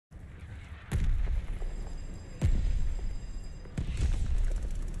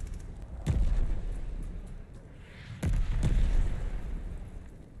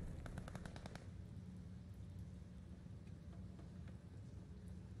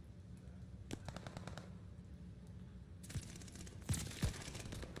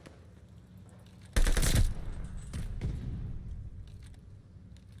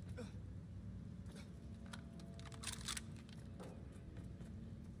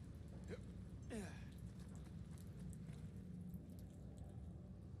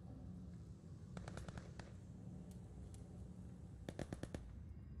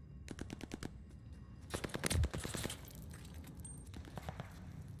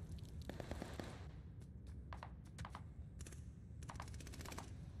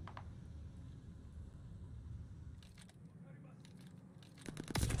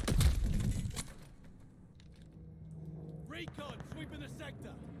Open the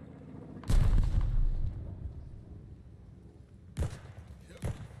sector.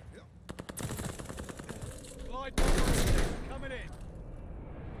 Glide coming in.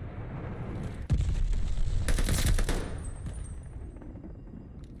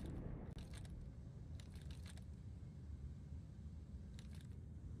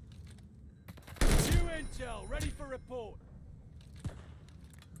 New intel, ready for report.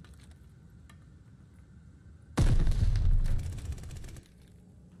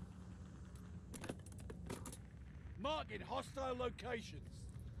 Marking hostile locations.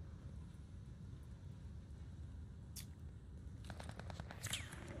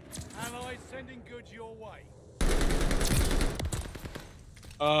 Allies sending goods your way.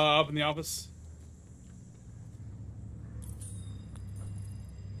 Up in the office.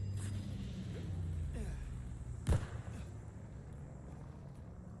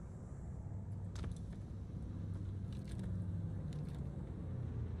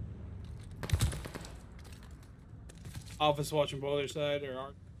 Office watching boiler side or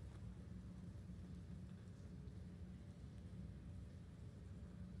arc.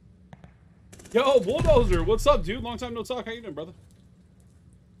 Yo, Bulldozer, what's up, dude? Long time no talk. How you doing, brother?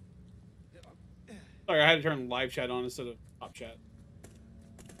 Sorry, I had to turn live chat on instead of top chat.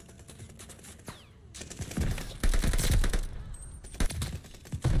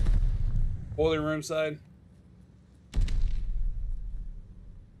 Boiler room side.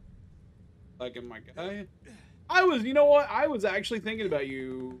 Like, my guy. I was, you know what? I was actually thinking about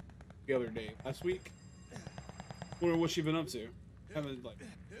you the other day, last week. Wonder what you been up to. Haven't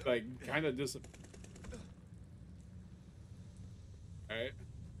like kind of disappeared. All right.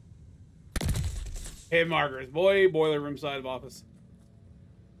 Hey, Margaret, boy, boiler room side of office.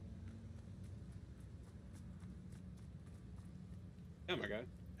 Yeah, my guy.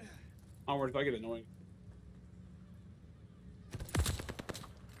 Onward if I get annoying.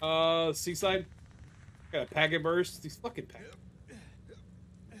 Seaside. Got a packet burst. These fucking packets.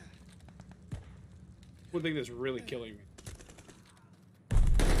 One thing that's really killing me.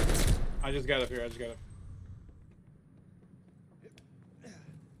 I just got up here. I just got up.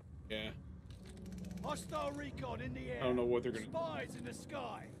 Yeah. Hostile recon in the air. I don't know what they're gonna. Spies in the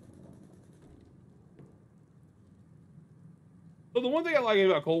sky. So the one thing I like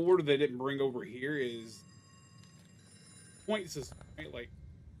about Cold War that they didn't bring over here is point system, right? Like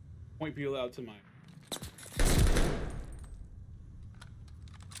point people out to mine.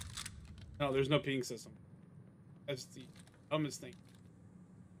 No, there's no ping system. That's the dumbest thing.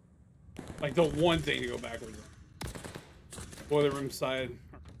 Like the one thing to go backwards on. Boiler room side.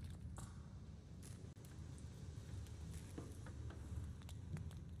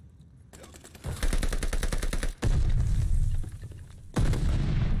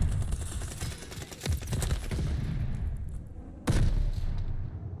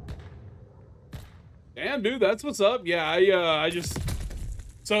 Damn, dude, that's what's up. Yeah, I just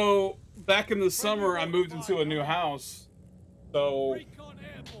so back in the summer I moved into a new house. So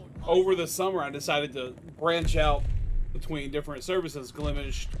over the summer I decided to branch out between different services,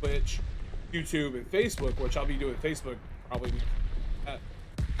 Glimish, Twitch, YouTube, and Facebook, which I'll be doing Facebook probably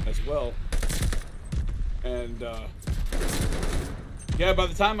as well. And yeah, by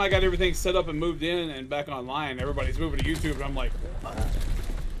the time I got everything set up and moved in and back online, everybody's moving to YouTube, and I'm like, what?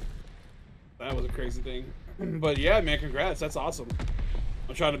 That was a crazy thing. But yeah, man, congrats. That's awesome.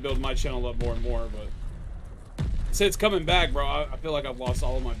 I'm trying to build my channel up more and more, but since it's coming back, bro, I feel like I've lost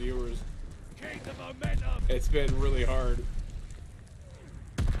all of my viewers. It's been really hard.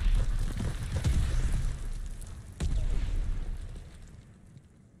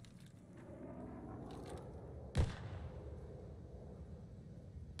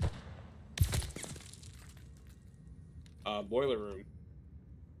 Boiler room.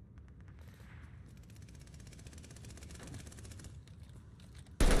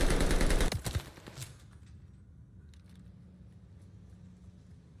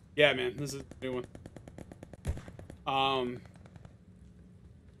 Yeah, man, this is a new one.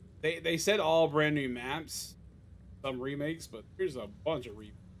 They said all brand new maps, some remakes, but here's a bunch of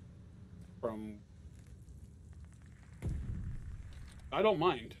remakes from. I don't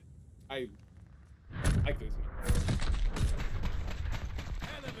mind. I like this.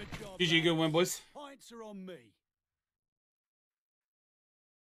 GG, good win, boys. Points are on me.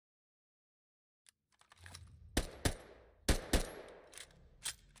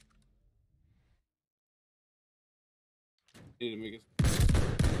 Need to make it.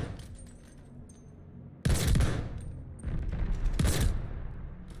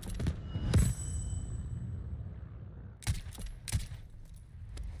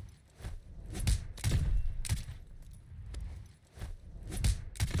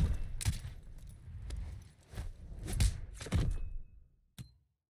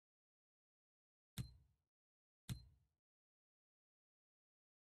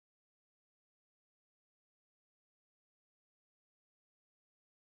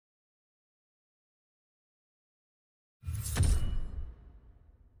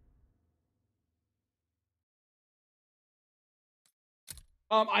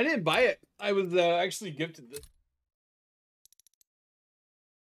 I didn't buy it. I was actually gifted this.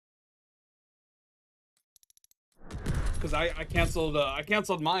 Because I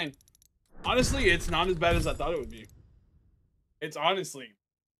canceled mine. Honestly, it's not as bad as I thought it would be. It's honestly.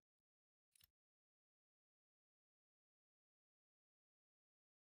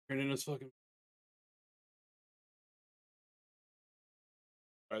 Turning this fucking.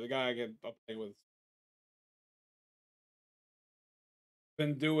 Alright, the guy I get up play with.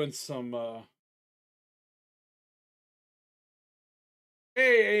 Been doing some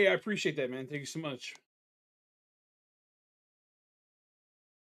Hey, I appreciate that, man. Thank you so much.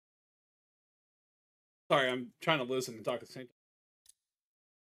 Sorry, I'm trying to listen and talk at the same time.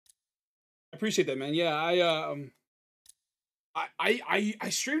 I appreciate that, man. Yeah, I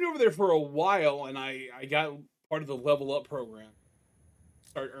streamed over there for a while, and I got part of the level up program.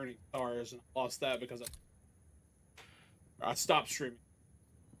 Started earning stars, and I lost that because I stopped streaming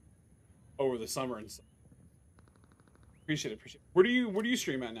over the summer and stuff. Appreciate it. Where do you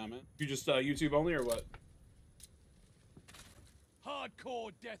stream at now, man? You just YouTube only or what?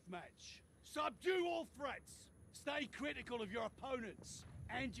 Hardcore deathmatch. Subdue all threats. Stay critical of your opponents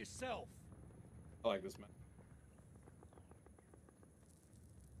and yourself. I like this, man.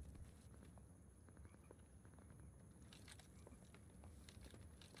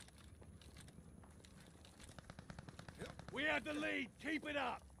 We have the lead. Keep it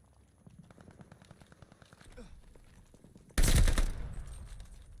up.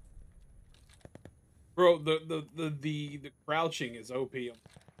 Bro, the crouching is OP.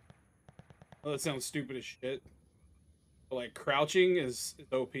 Oh, that sounds stupid as shit. But like crouching is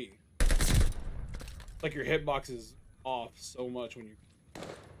OP. Like your hitbox is off so much when you.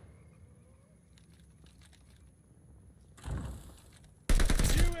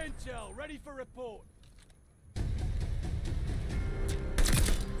 New intel ready for report.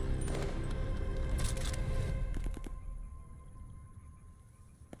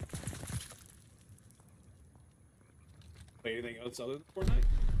 Play anything else other than Fortnite?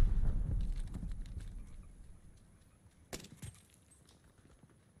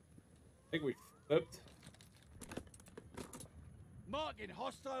 I think we flipped. Marking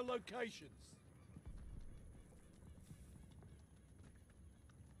hostile locations.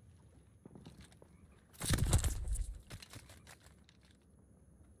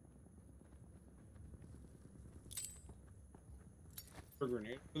 For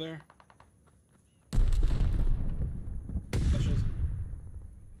grenade over there.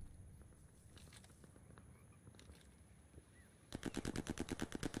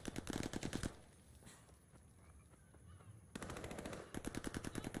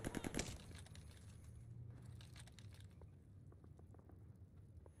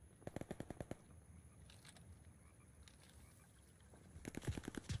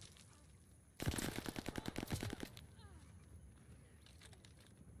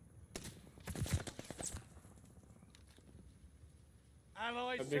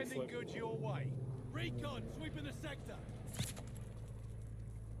 Allies sending goods your way. Recon sweeping the sector.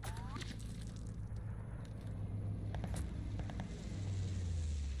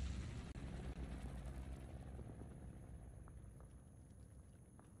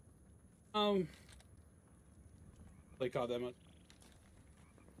 Play COD that much.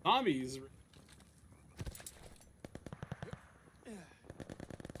 Zombies.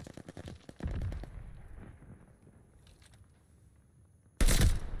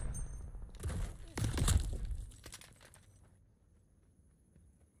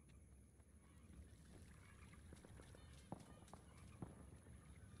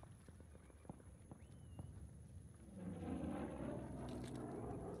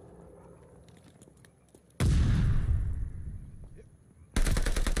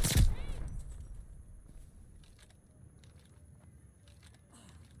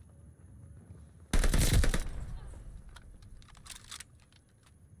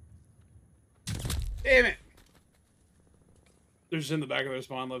 Damn it! They're just in the back of their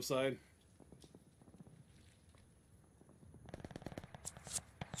spawn left side.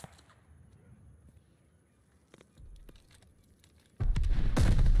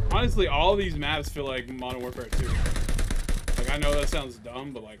 Honestly, all these maps feel like Modern Warfare 2. Like, I know that sounds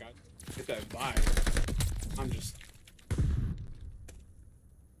dumb, but like, I get that vibe. I'm just...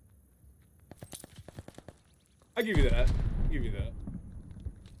 I give you that. I give you that.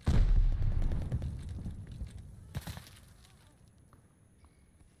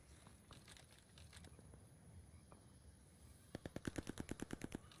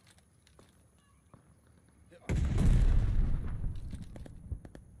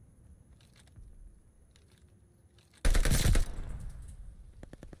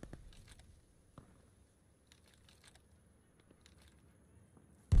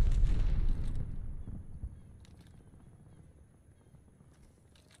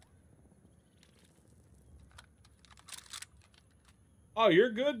 Oh,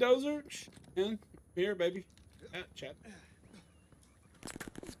 you're good, Dozer. Man, here, baby. Chat.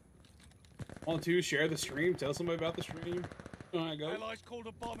 Want to share the stream? Tell somebody about the stream. I go. Allies called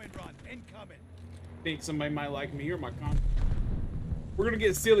a bombing run. Incoming. Think somebody might like me or my con. We're gonna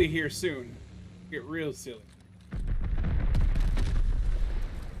get silly here soon. Get real silly.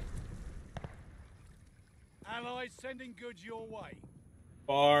 Allies sending goods your way.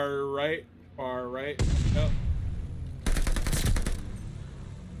 Far right. Far right. Yep.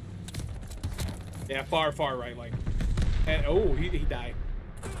 Yeah, far right. Like, and, oh, he died.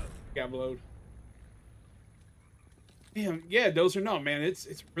 Got blowed. Damn, yeah, those are no, man. It's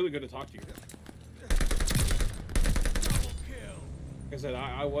really good to talk to you. Like I said,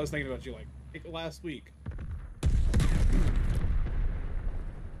 I was thinking about you like last week.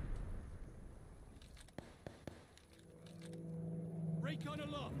 Recon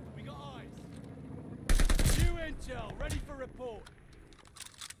aloft. We got eyes. New intel. Ready for report.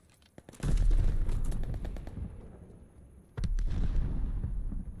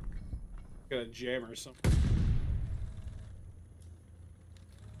 Got a jam or something.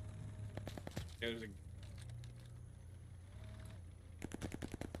 Yeah, there's a...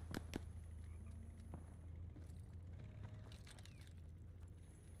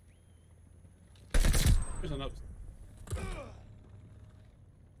 There's an up.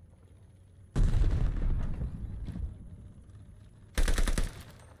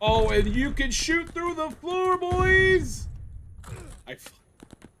 Oh, and you can shoot through the floor, boys!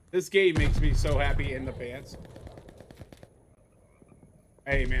 This game makes me so happy in the pants.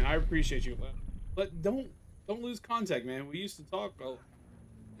 Hey, man, I appreciate you. But don't lose contact, man. We used to talk. Oh.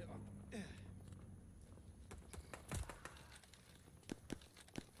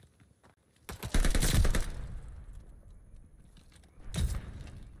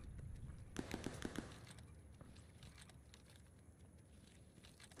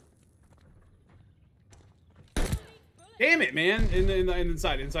 Damn it, man!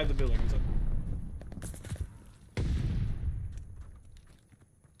 Inside the building.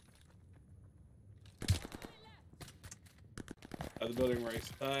 The building right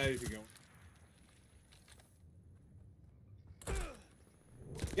side. If you go.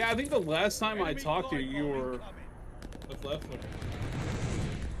 Yeah, I think the last time I talked to you, you were left.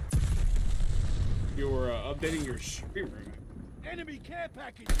 You were updating your stream room. Enemy care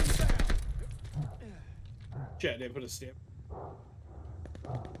package inbound. Chat, they put a stamp.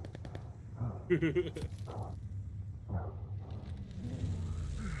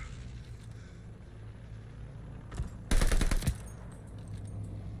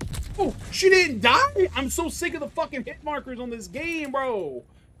 Oh, she didn't die? I'm so sick of the fucking hit markers on this game, bro.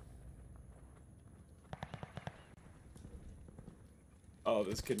 Oh,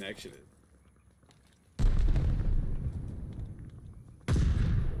 this connection is...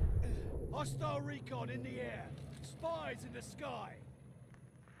 Hostile recon in the air. Spies in the sky.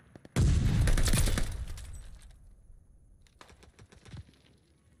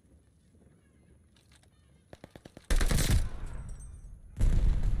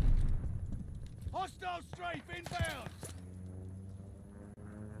 Hostile strafe inbound.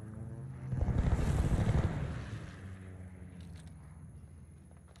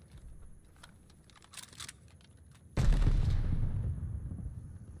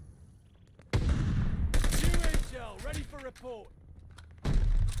 Ready for report.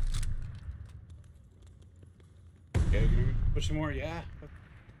 Okay, push some more. Yeah.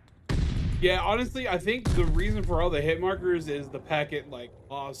 Yeah, honestly, I think the reason for all the hit markers is the packet, like,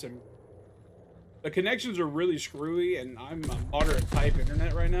 awesome. The connections are really screwy, and I'm a moderate type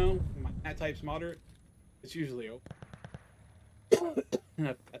internet right now. My net type's moderate. It's usually open.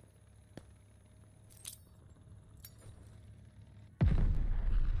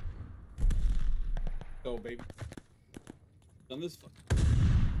 Go, baby. Done this.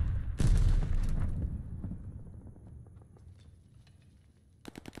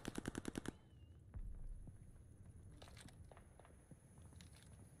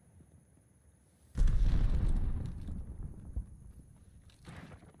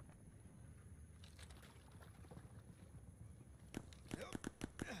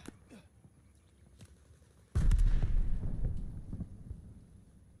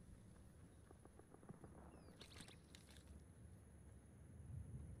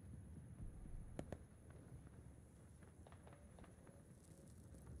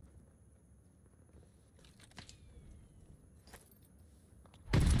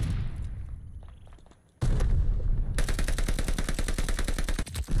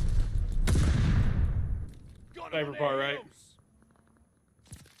 Sniper part, right?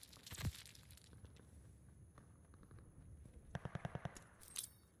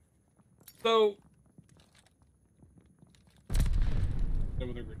 So,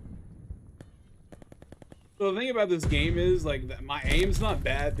 the thing about this game is, like, my aim's not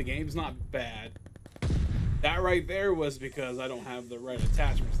bad. The game's not bad. That right there was because I don't have the right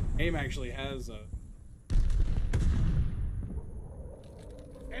attachments. The game actually has a...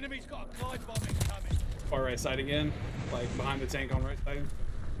 Enemy's got a glide bomb incoming. Far right side again, like behind the tank on right side.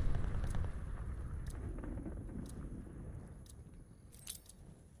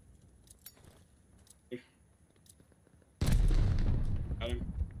 Got him.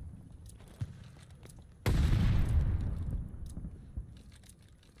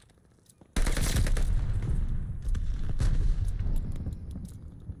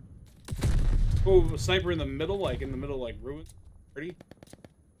 Oh, sniper in the middle, like ruin. Pretty.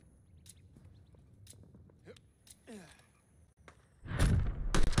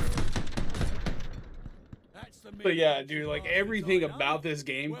 But yeah, dude, like everything about this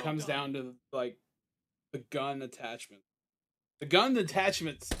game comes down to like the gun attachment. The gun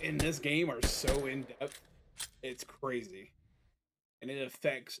attachments in this game are so in depth, it's crazy, and it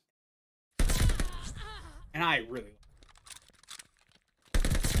affects. And I really.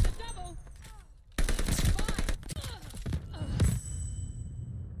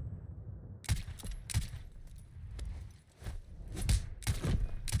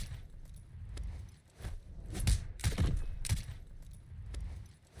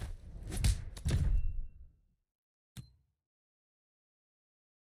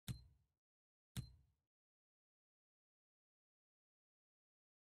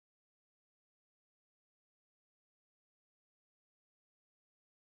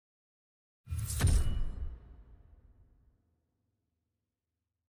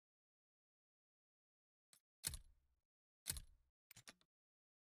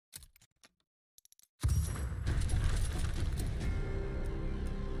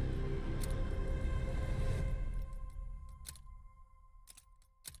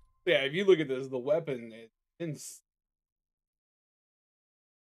 Yeah, if you look at this, the weapon, it's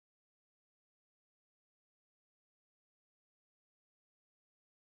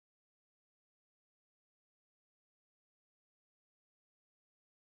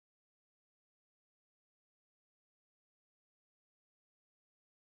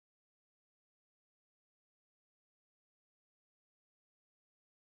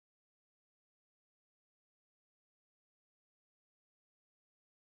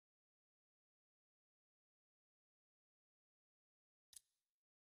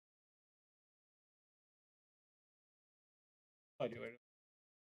I'll do later.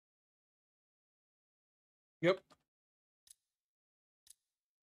 Yep.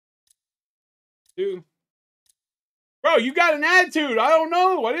 Dude. Bro, you got an attitude. I don't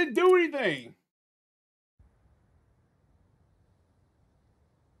know. I didn't do anything.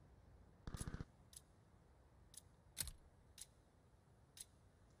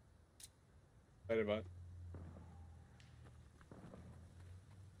 Later, bud.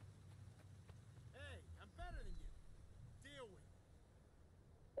 Hey, I'm better than you. Deal with it.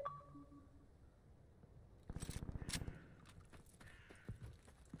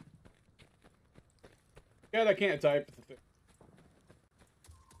 Yeah, I can't type.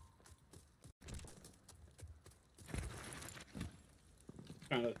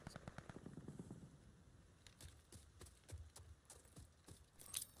 Kind of.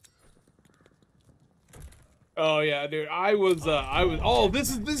 Oh yeah, dude. I was. Oh, this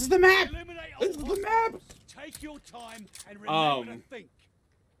is the map. This is the map. Take your time and remember to think.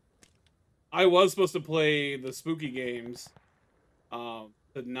 I was supposed to play the spooky games,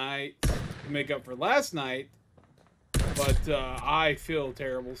 tonight to make up for last night, but I feel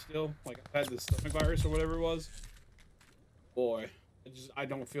terrible still. Like I've had this stomach virus or whatever it was. Boy, I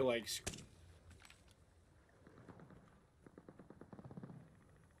don't feel like.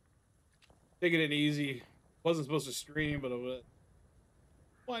 Taking it easy. Wasn't supposed to stream, but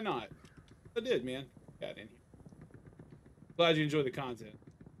why not? I did, man. Got in here. Glad you enjoyed the content.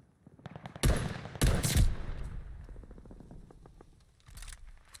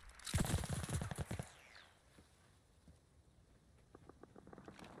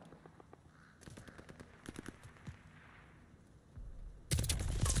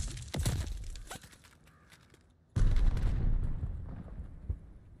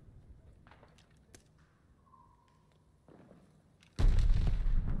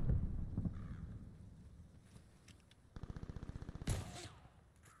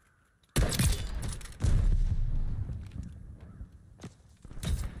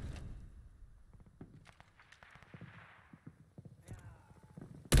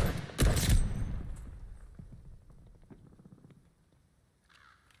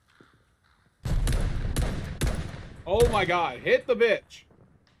 Oh my god, hit the bitch.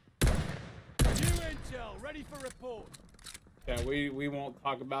 New intel, ready for report. Yeah, we won't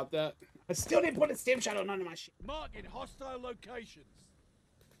talk about that. I still didn't put a stim shot on none of my shit. Marking hostile locations.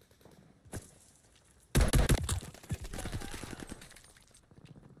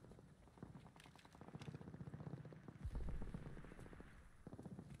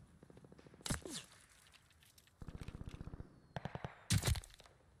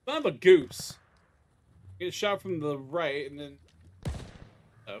 Son of a goose. Get shot from the right and then.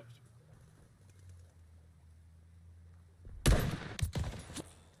 Oh.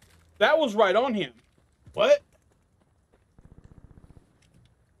 That was right on him. What?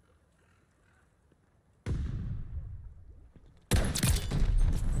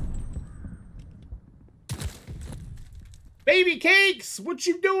 Baby cakes! What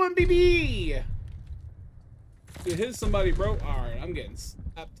you doing, baby? You hit somebody, bro? Alright, I'm getting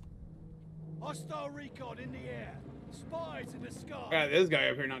slapped. Hostile recon in the air. Spies in the sky. Got this guy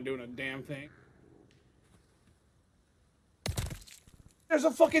up here not doing a damn thing. There's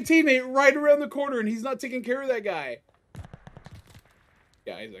a fucking teammate right around the corner and he's not taking care of that guy.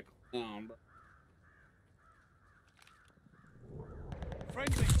 Yeah, he's a clown, bro.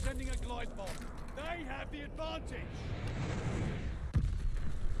 Friendly sending a glide bomb. They have the advantage.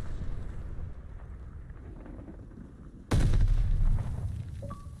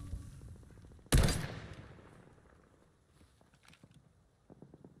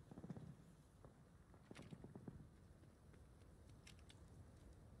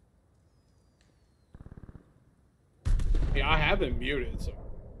 Yeah, I have been muted, so.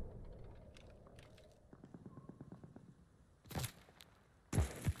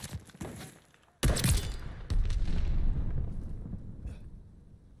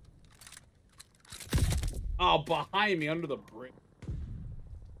 Oh, behind me, under the brick.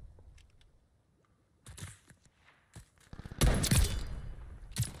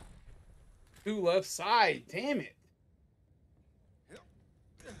 Two left side, damn it.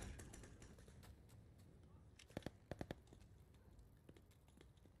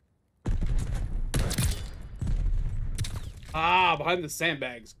 Ah, behind the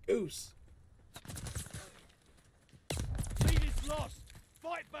sandbags. Goose. Lead is lost.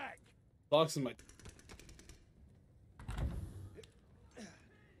 Fight back. Locks in my...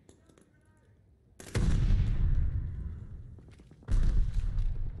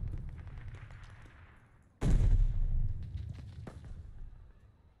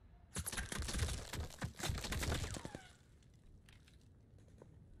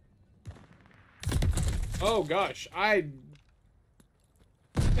 Oh gosh,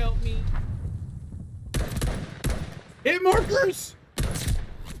 help me. Hit markers!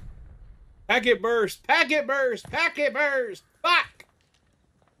 Packet burst! Packet burst! Packet burst! Fuck!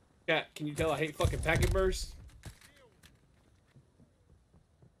 Cat, can you tell I hate fucking packet burst?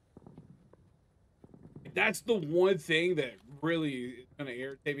 That's the one thing that really is gonna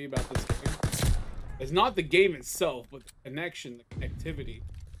irritate me about this game. It's not the game itself, but the connection, the connectivity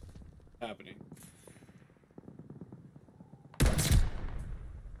happening.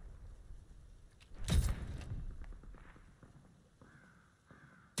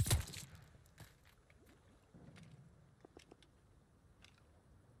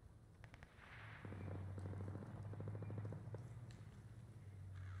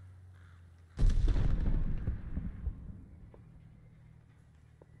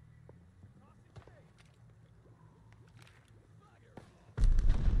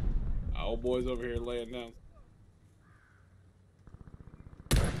 Old boy's over here laying down.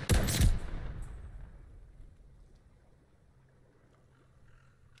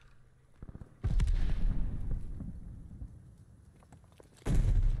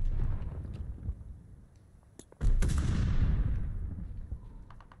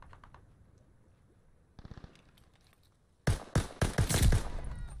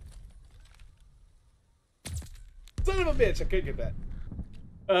 Son of a bitch, I can't get that.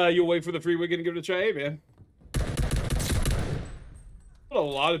 You'll wait for the free weekend and give it a try, hey, man. What a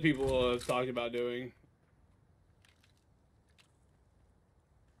lot of people have talked about doing.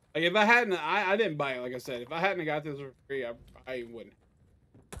 Like, if I hadn't, I didn't buy it, like I said. If I hadn't got this for free, I wouldn't.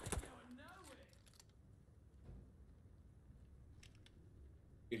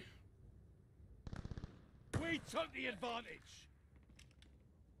 We took the advantage.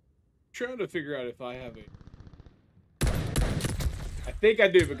 Trying to figure out if I have a... I think I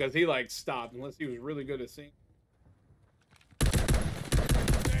do because he like stopped unless he was really good at seeing. They're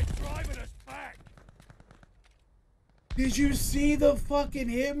driving us back. Did you see the fucking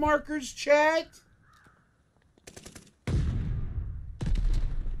hit markers, chat?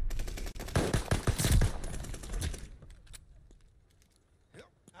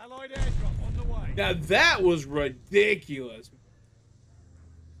 Allied airdrop on the way. Now that was ridiculous.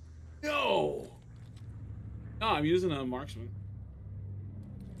 No. No, I'm using a marksman.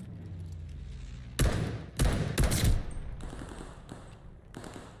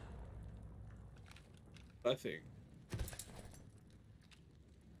 I think.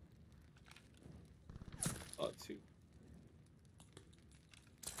 Oh, two.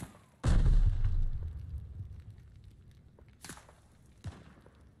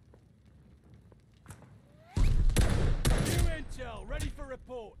 New intel, ready for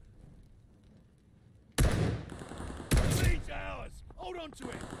report. The lead's ours. Hold on to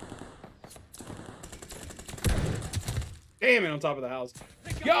it. Damn it, on top of the house.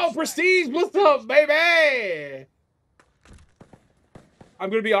 Yo, Prestige, what's up, baby? I'm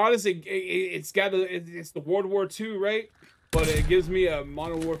gonna be honest. It's got it's the World War II, right? But it gives me a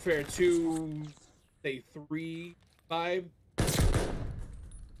Modern Warfare 2, say 3, 5.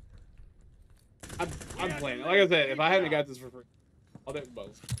 I'm playing it. Like I said, if I hadn't got this for free, I'll take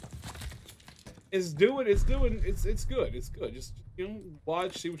both. It's good. It's good. Just, you know,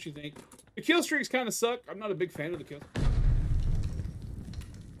 watch, see what you think. The kill streaks kind of suck. I'm not a big fan of the kill.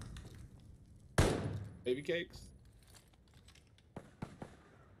 Baby cakes.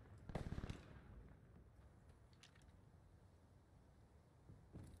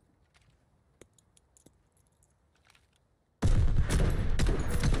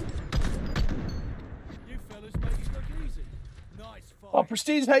 You fellas make it look easy. Nice fight. Oh,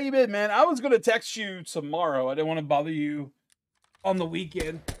 Prestige, how you been, man? I was gonna text you tomorrow. I didn't want to bother you on the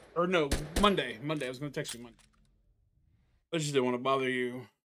weekend, or no, Monday. I was gonna text you Monday. I just didn't want to bother you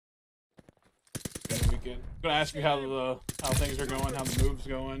on the weekend. I'm gonna ask you how things are going, how the move's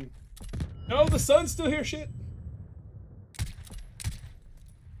going. No, the sun's still here. Shit.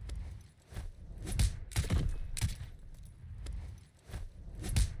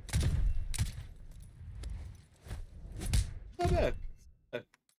 Not bad.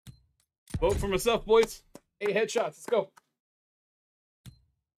 Vote for myself, boys. 8 headshots. Let's go.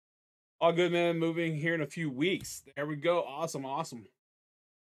 All good, man. Moving here in a few weeks. There we go. Awesome, awesome.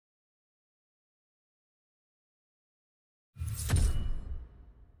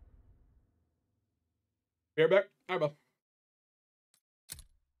 Be right back. All right, bud.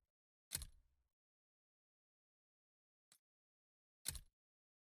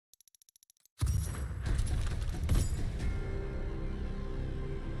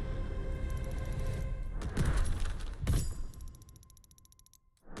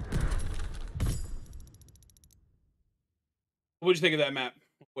 What'd you think of that map?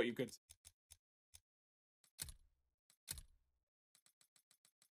 What you could see?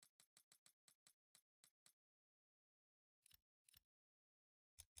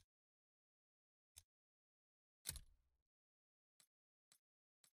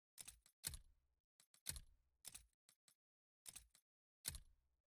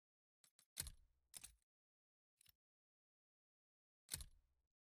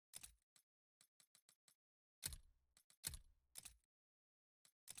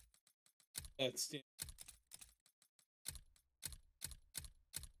 That's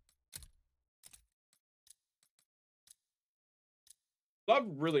I've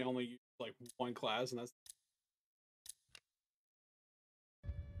really only used like one class, and that's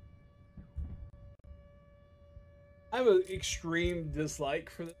I have an extreme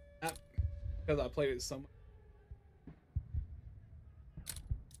dislike for the map because I played it so much.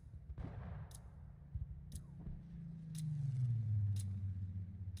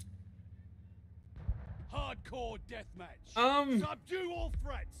 Hardcore deathmatch. Subdue all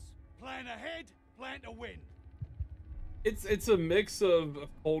threats. Plan ahead, plan to win. It's a mix of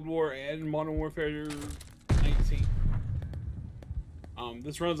Cold War and Modern Warfare 19.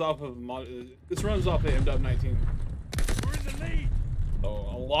 This runs off of MW19. We're in the lead. So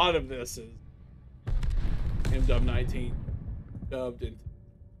a lot of this is MW19 dubbed into.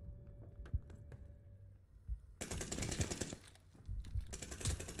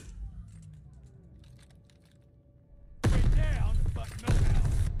 We're down, but not out.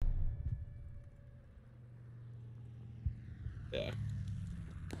 Yeah.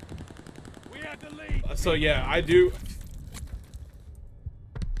 We have the lead. So yeah, I do.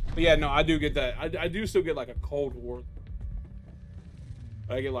 But yeah, no, I do get that. I do still get like a Cold War.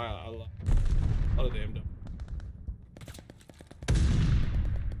 I get like a lot of damn dumb.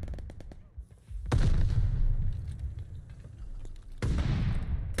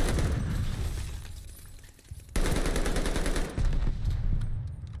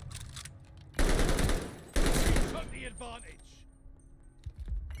 We took the advantage.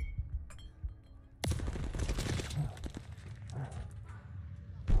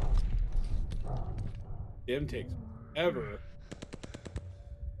 Them takes forever.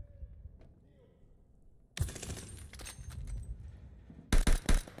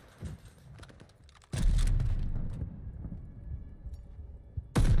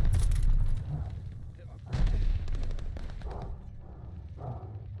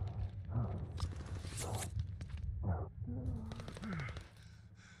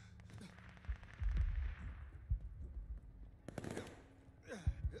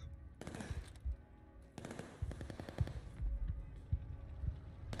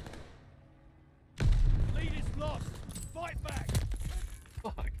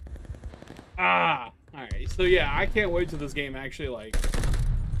 Fuck. Ah! Alright, so yeah, I can't wait till this game actually, like,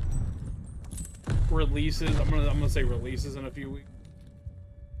 releases. I'm gonna say releases in a few weeks.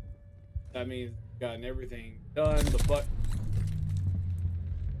 That means gotten everything done.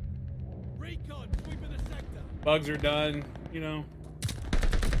 Recon, sweeping the sector. Bugs are done, you know.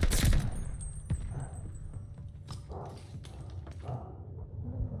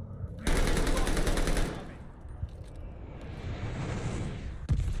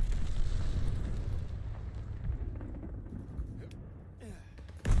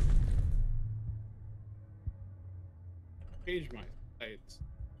 Change my sights.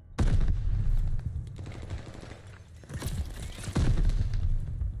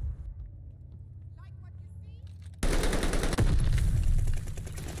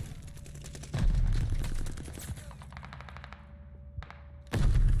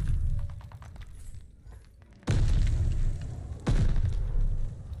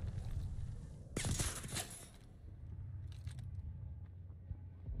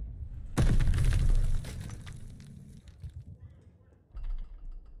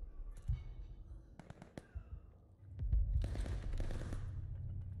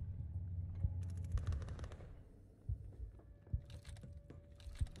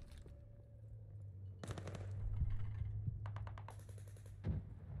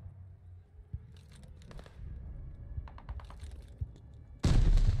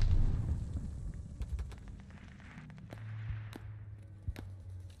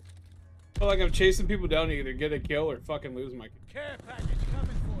 I feel like I'm chasing people down to either get a kill or fucking lose my care package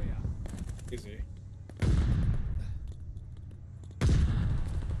coming for you. easy.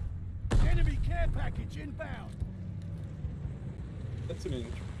 Enemy care package inbound. That's an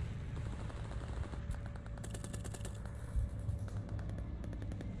inch.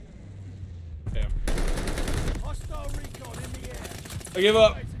 Yeah. Hostile recon in the air. I give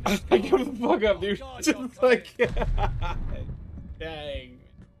up. I give the fuck up, dude. Just like, dang.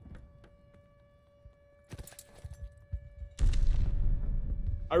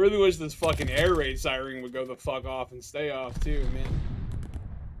 I really wish this fucking air raid siren would go the fuck off and stay off too, man.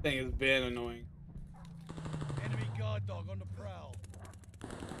 Thing has been annoying. Enemy guard dog on the prowl.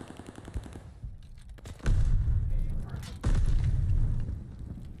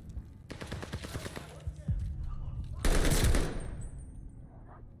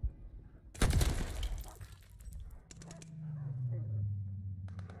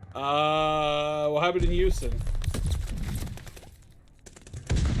 What happened in Houston?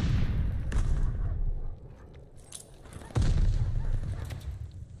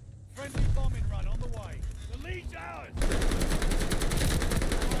 Friendly bombing run on the way. The lead's ours.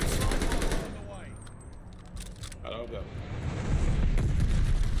 On the way. I don't know.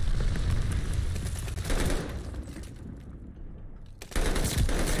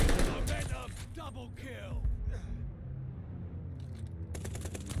 Momentum, double kill.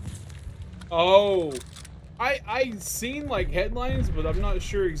 Oh, I seen like headlines, but I'm not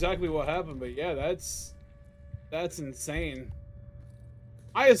sure exactly what happened. But yeah, that's insane.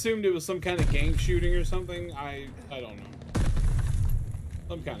 I assumed it was some kind of gang shooting or something. I don't know.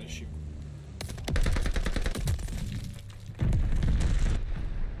 Some kind of shoot.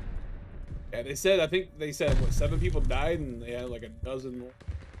 Yeah, they said, I think they said what, 7 people died and they had like a dozen more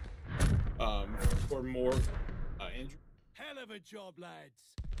or more injured. Hell of a job, lads.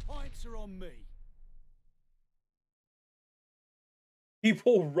 Points are on me.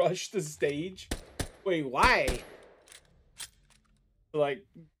 People rush the stage. Wait, why? To, like,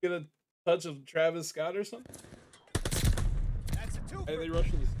 get a touch of Travis Scott or something? That's a two. Why did they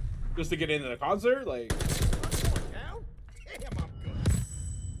rush this? Just to get into the concert? Like, Down? Damn, I'm good.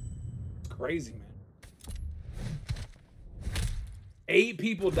 it's crazy, man. 8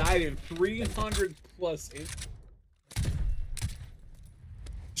 people died and 300 plus injured.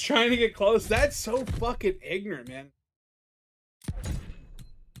 Trying to get close. That's so fucking ignorant, man.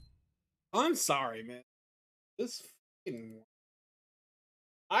 I'm sorry, man. This fucking...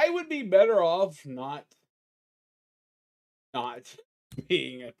 I would be better off not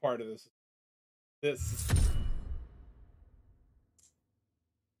being a part of this. This.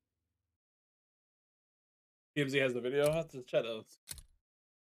 TMZ has the video. I'll have to check those.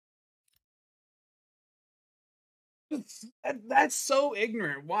 That's so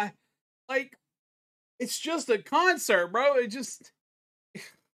ignorant. Why? Like, it's just a concert, bro. It just.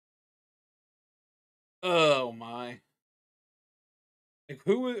 Oh my. Like,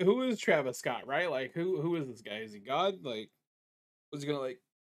 who is Travis Scott, right? Like, who is this guy? Is he God? Like, was he gonna like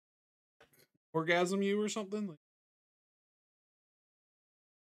orgasm you or something? Like,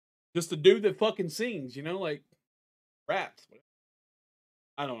 just a dude that fucking sings, you know, like raps.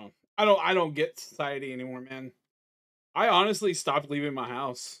 I don't know. I don't get society anymore, man. I honestly stopped leaving my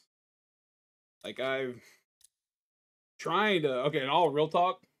house. Like, I've trying to, okay, in all real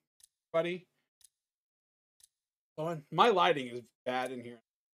talk, buddy. My lighting is bad in here.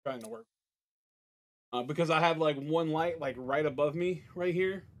 I'm trying to work. Because I have like one light like right above me right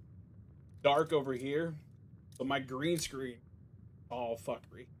here. Dark over here. So my green screen all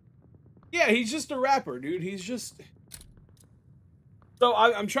fuckery. Yeah, he's just a rapper, dude. He's just... So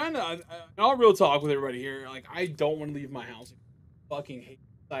I'm trying to... I'll real talk with everybody here. Like, I don't want to leave my house. I fucking hate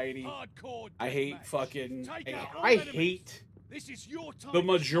society. I hate fucking... I hate the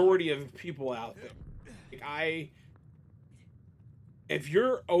majority of people out there. Like, if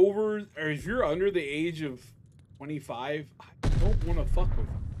you're over... Or if you're under the age of 25, I don't want to fuck with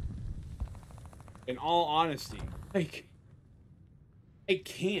you. In all honesty. Like, I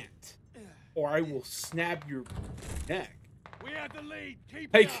can't. Or I will snap your neck. We have the lead.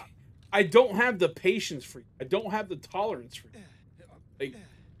 Keep like, it up. I don't have the patience for you. I don't have the tolerance for you. Like,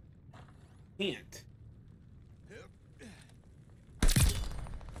 can't.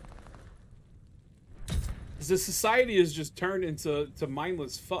 The society is just turned into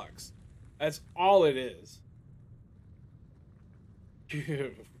mindless fucks. That's all it is.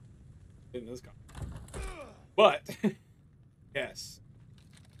 In this country. But yes.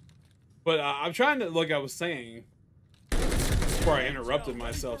 But I'm trying to, like I was saying, before I interrupted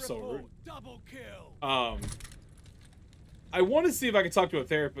myself so rude. I want to see if I can talk to a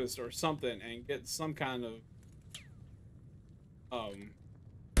therapist or something and get some kind of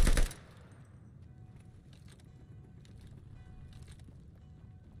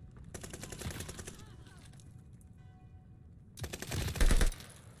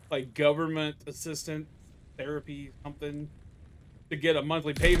like government assistant therapy, something, to get a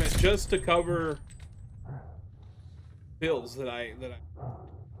monthly payment just to cover bills that I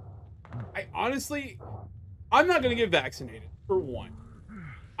honestly, I'm not gonna get vaccinated, for one.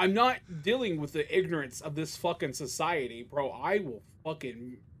 I'm not dealing with the ignorance of this fucking society, bro. I'll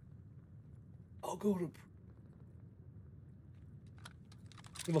go to,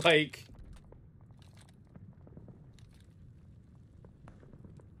 like,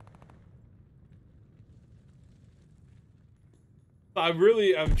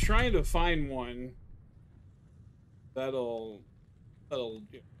 I'm trying to find one that'll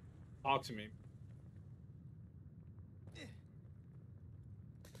talk to me.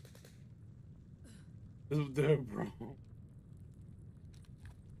 Bro.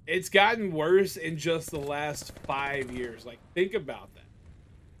 It's gotten worse in just the last 5 years. Like, think about that.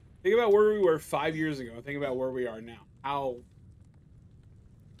 Think about where we were 5 years ago. Think about where we are now. How...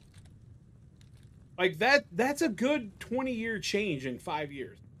 Like, that's a good 20-year change in 5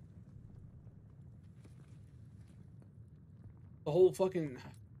 years. The whole fucking...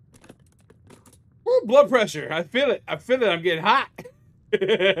 Ooh, blood pressure. I feel it. I'm getting hot.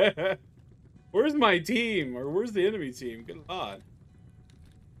 Where's my team? Or where's the enemy team? Good God.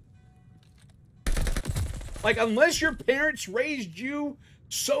 Like, unless your parents raised you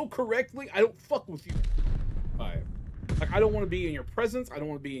so correctly, I don't fuck with you. Like, I don't want to be in your presence. I don't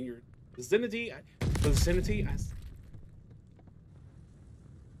want to be in your vicinity.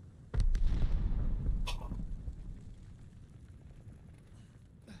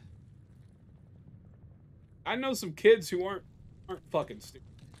 I know some kids who aren't fucking stupid.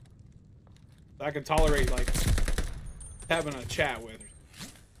 I can tolerate, like, having a chat with.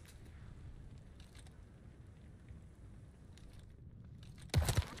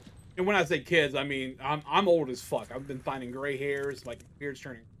 And when I say kids, I mean I'm old as fuck. I've been finding gray hairs, like beards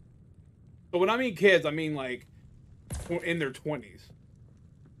turning. So when I mean kids, I mean like in their 20s.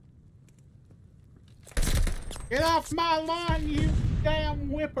 Get off my lawn, you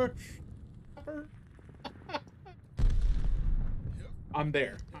damn whipper. I'm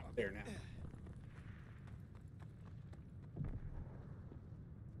there. I'm there now.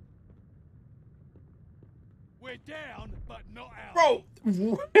 We're down, but not out.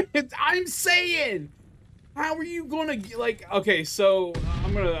 Bro, I'm saying How are you gonna like? Okay, so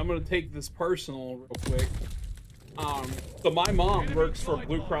I'm gonna take this personal real quick. So my mom works for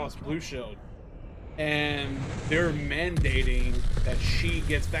Blue Cross Blue Shield, and they're mandating that she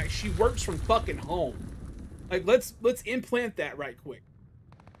gets back. She works from fucking home. Like, let's implant that right quick.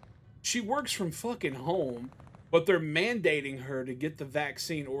 She works from fucking home, but they're mandating her to get the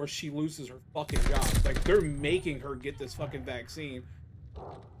vaccine or she loses her fucking job. Like, they're making her get this fucking vaccine,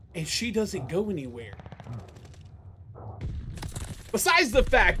 and she doesn't go anywhere. Besides the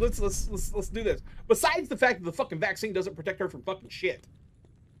fact, let's do this. Besides the fact that the fucking vaccine doesn't protect her from fucking shit.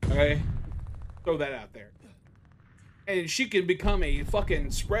 Okay? Throw that out there. And she can become a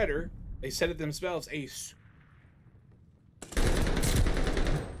fucking spreader. They said it themselves,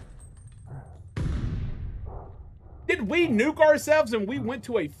 Did we nuke ourselves and we went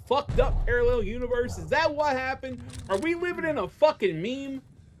to a fucked up parallel universe? Is that what happened? Are we living in a fucking meme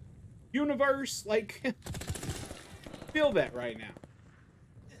universe? Like, feel that right now.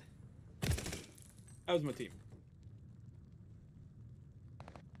 That was my team.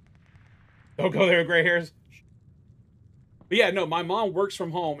 Don't go there, gray hairs. But yeah, no, my mom works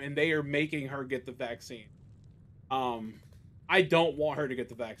from home and they are making her get the vaccine. I don't want her to get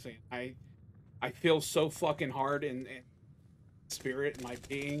the vaccine. I feel so fucking hard in spirit, in my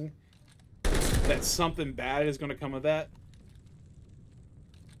being, that something bad is going to come of that.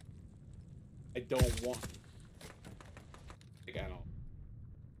 I don't want. Like, I don't.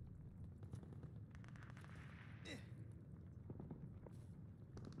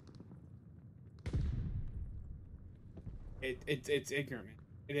 It's ignorant, man.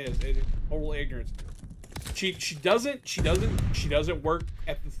 It is. It is total ignorance. She doesn't work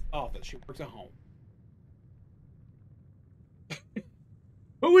at the office. She works at home.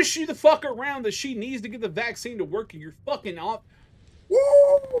 Who is she the fuck around that she needs to get the vaccine to work in your fucking off?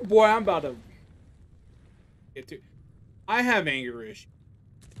 Woo! Boy, I'm about to get to. I have anger issues.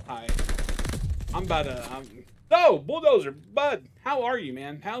 I'm about to. So, Bulldozer, bud, how are you,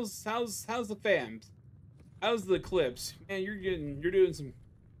 man? How's the fams? How's the clips? Man, you're doing some.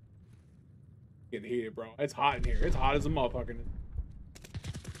 Getting heated, bro. It's hot in here. It's hot as a motherfucker.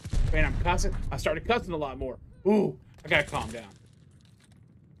 Man, I'm cussing. I started cussing a lot more. Ooh, I gotta calm down.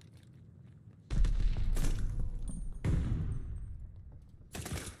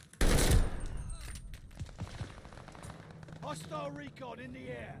 Hostile recon in the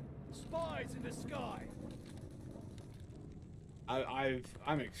air. Spies in the sky.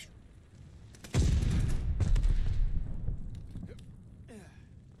 I'm extreme.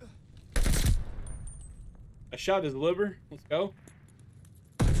 I shot his liver. Let's go.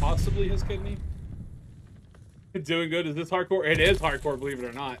 Possibly his kidney. Doing good. Is this hardcore? It is hardcore, believe it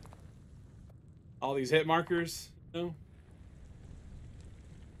or not. All these hit markers. No.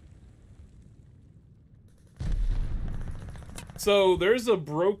 So there's a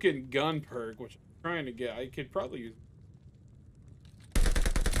broken gun perk, which I'm trying to get. I could probably use.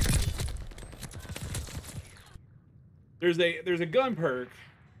 There's a gun perk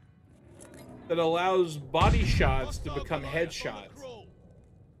that allows body shots to become headshots.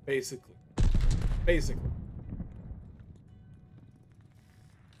 Basically.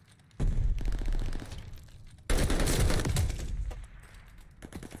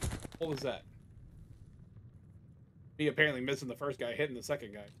 What was that? Me apparently missing the first guy, hitting the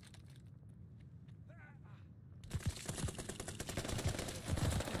second guy.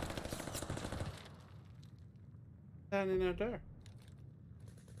 Standing out there.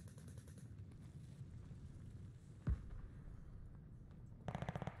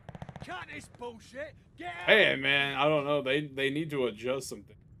 Cut this bullshit. Get out. Hey man, I don't know. They need to adjust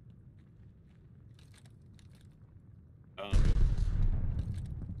something.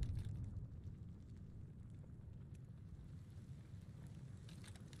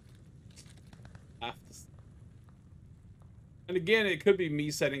 And again, it could be me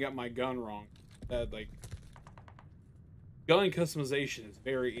setting up my gun wrong. That like gun customization is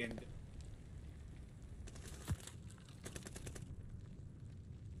very in.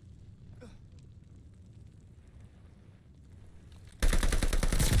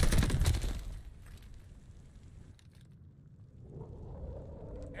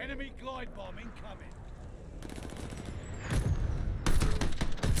 Enemy glide bomb incoming.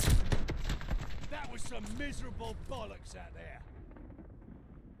 That was some miserable bollocks out there.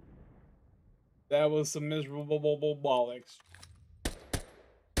 That was some miserable bollocks.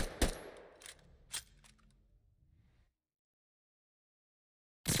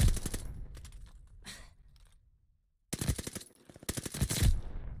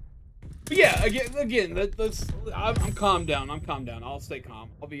 But yeah, again, I'm calm down. I'm calm down. I'll stay calm.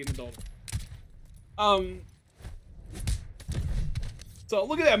 I'll be an adult. So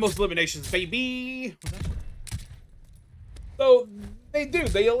look at that, most eliminations, baby. So they do.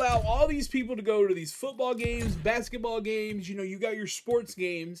 They allow all these people to go to these football games, basketball games. You know, you got your sports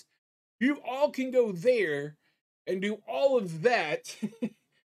games. You all can go there and do all of that.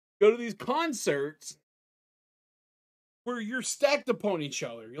 Go to these concerts where you're stacked upon each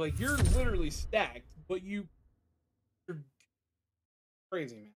other. You're like, you're literally stacked, but you're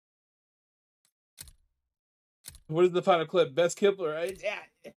crazy, man. What is the final clip? Best Kipler?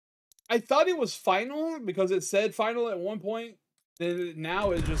 I thought it was final because it said final at one point. Then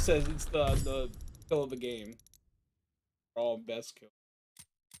now it just says it's the kill of the game. All best kill.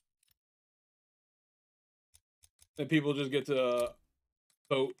 And people just get to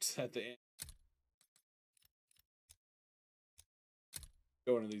vote at the end.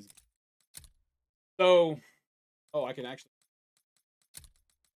 Go into these. So, oh, I can actually.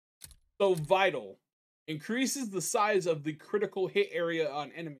 So vital increases the size of the critical hit area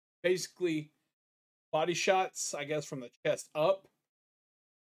on enemies. Basically, body shots, I guess, from the chest up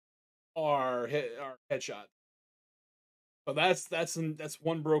are headshot. So that's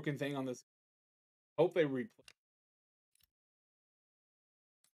one broken thing on this. Hope they replay.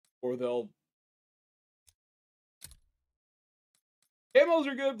 Or they'll. Camos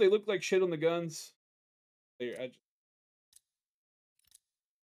are good. They look like shit on the guns.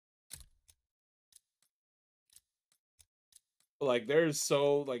 Like there's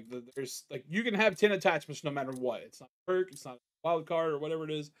you can have 10 attachments no matter what. It's not a perk. It's not a wild card or whatever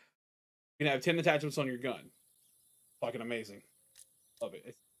it is. You can have 10 attachments on your gun. Fucking amazing. Love it.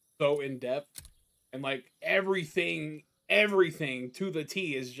 It's so in depth and like everything to the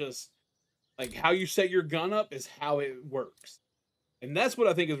T is just like how you set your gun up is how it works. And that's what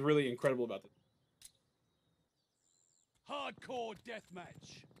I think is really incredible about this. Hardcore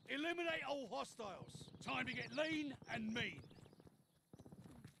deathmatch. Eliminate all hostiles. Time to get lean and mean.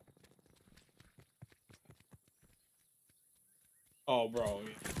 Oh, bro.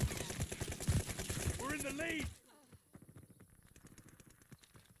 We're in the lead.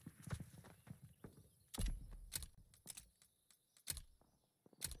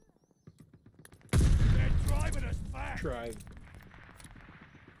 They're driving us back. Tried.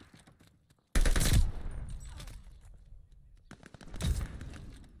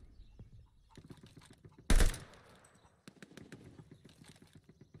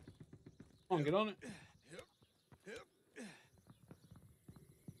 Come on, get on it.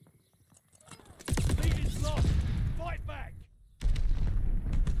 Lead is lost. Fight back.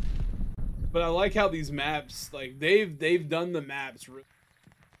 But I like how these maps, like they've done the maps really.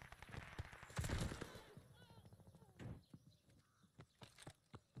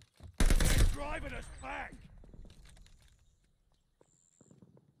 They're driving us back.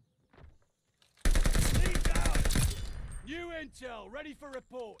 Lead down. New intel ready for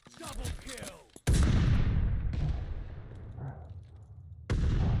report. Double kill.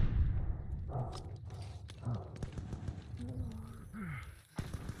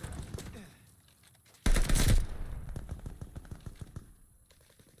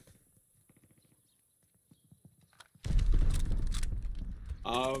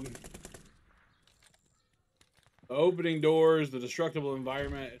 The opening doors, the destructible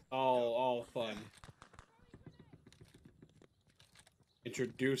environment, it's all fun.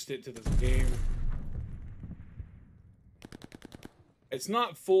 Introduced it to this game. It's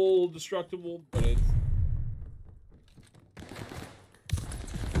not full destructible, but it's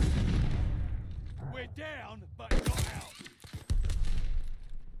We're down, but not out.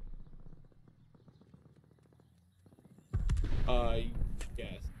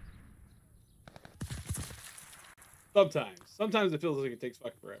 Yes. Sometimes it feels like it takes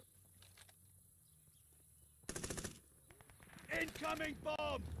fucking forever. Incoming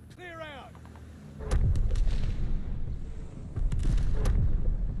bomb! Clear out!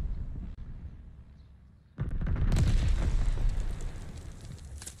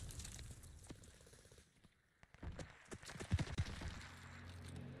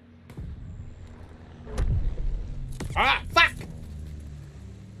 Ah, fuck!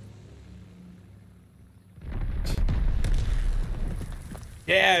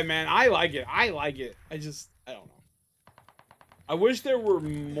 Yeah, man, I like it. I don't know. I wish there were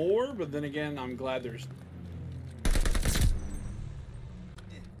more, but then again, I'm glad there's.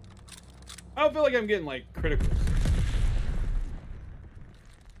 I don't feel like I'm getting, like, criticals.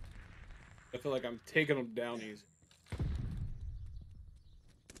 I feel like I'm taking them down easy.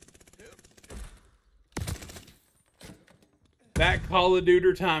 That Call of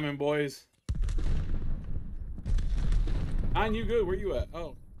Duty timing, boys. Nine, you good? Where you at?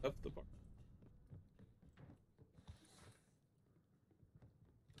 Oh, that's the part.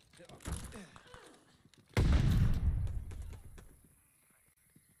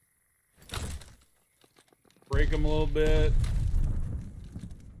 break them a little bit.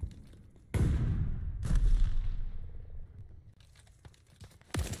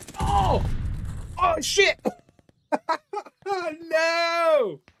 Oh! Oh, shit!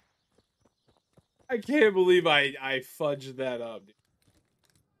 No! I can't believe I fudged that up, dude.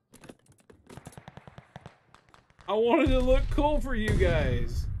 I wanted to look cool for you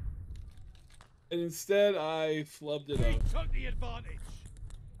guys. And instead, I flubbed it up. Took the advantage.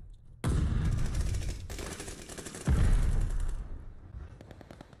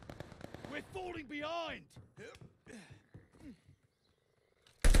 We're falling behind.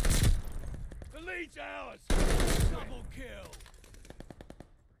 The lead's ours. Double kill.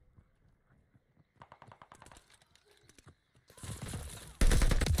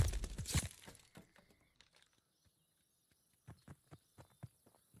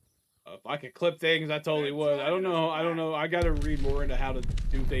 If I could clip things, I totally would. I don't know. I gotta read more into how to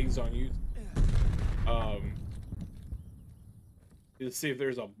do things on YouTube. To see if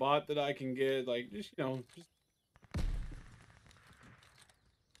there's a bot that I can get. Like, just, you know, just...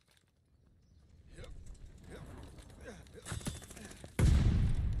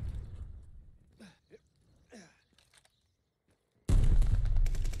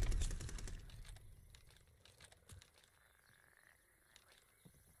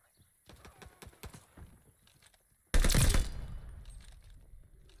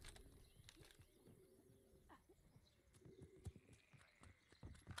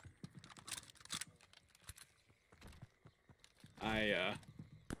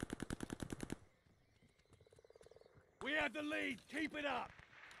 We have the lead. Keep it up.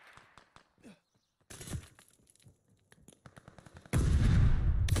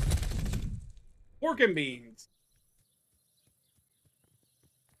 Pork and beans.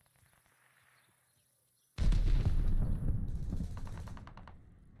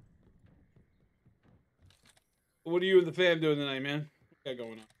 What are you and the fam doing tonight, man? What you got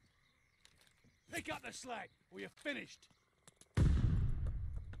going on? Pick up the slack, or you're finished.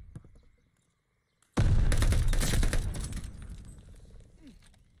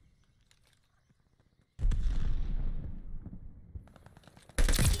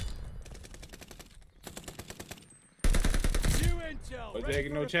 We're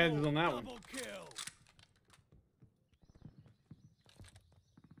taking no chances on that one.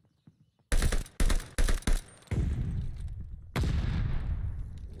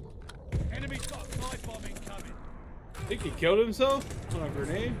 Enemy's got a pipe bomb incoming. I think he killed himself on a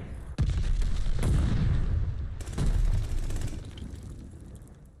grenade.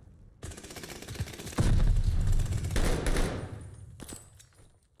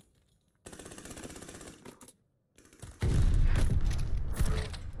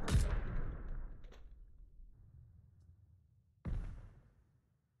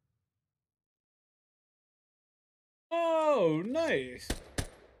 Oh, nice.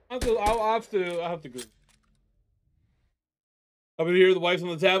 I'll have to go. I've been here. The wife's on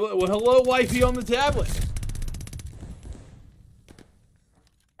the tablet. Well, hello, wifey on the tablet.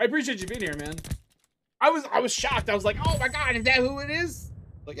 I appreciate you being here, man. I was shocked. I was like, oh my god, is that who it is?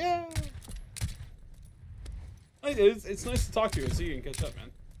 Like, yeah. It's nice to talk to you and see you and catch up, man.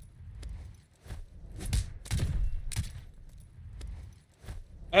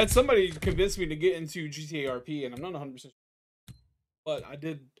 I had somebody convince me to get into GTA RP, and I'm not 100%, but I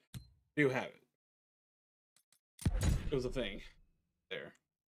do have it. It was a thing there.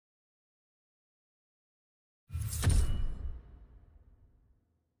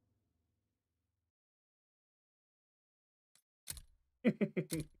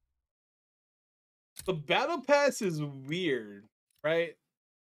 The battle pass is weird, right?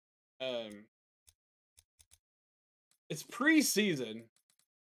 It's pre-season.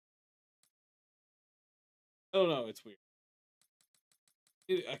 I don't know, it's weird.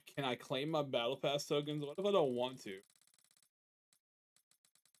 Can I claim my battle pass tokens? What if I don't want to?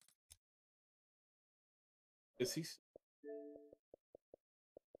 Is he?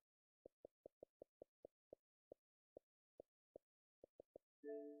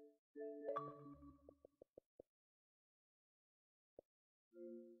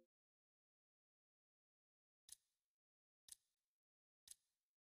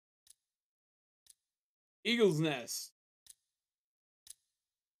 Eagle's Nest.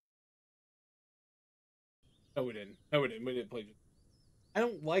 No, we didn't. No, we didn't. We didn't play. I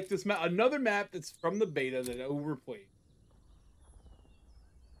don't like this map. Another map that's from the beta that I overplayed.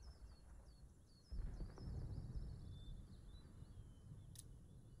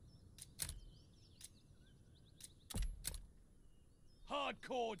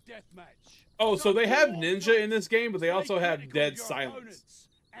 Hardcore deathmatch. Oh, so they have ninja in this game, but they also have dead silence.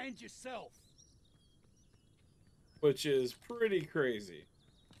 And yourself. which is pretty crazy.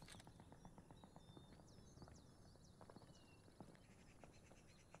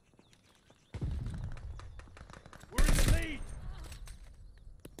 We're in the lead.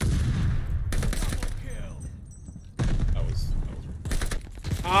 Double kill. That was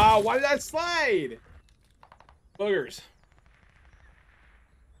ah, why did that slide? Boogers.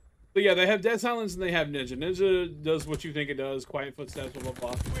 But yeah, they have Dead Silence and they have Ninja. Ninja does what you think it does. Quiet footsteps, blah,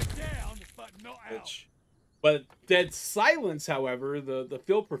 blah, blah. We're down, but not out. But Dead Silence, however, the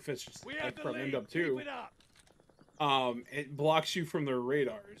field proficiency We have the from lead. MW2, Keep it up. it blocks you from their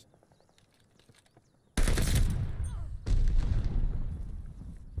radars.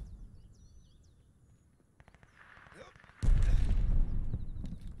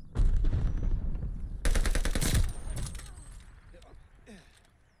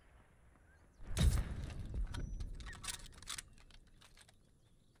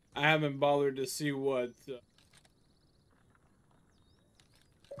 I haven't bothered to see what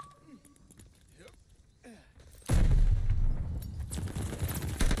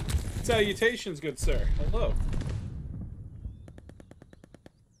salutations, good sir. Hello.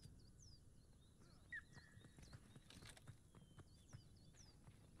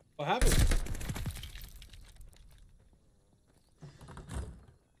 What happened?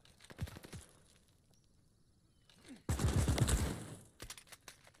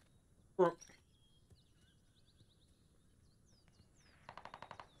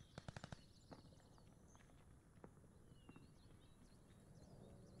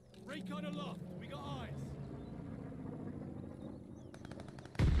 Recon aloft. We got eyes.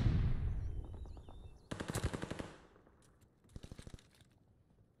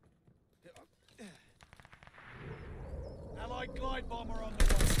 Allied glide bomber on the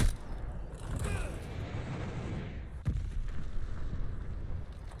way.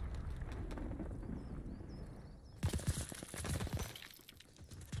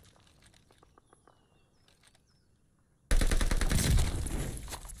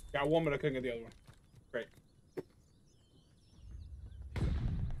 Got one, but I couldn't get the other one. Great.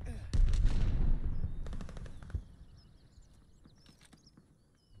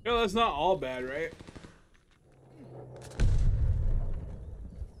 Yeah, that's not all bad, right?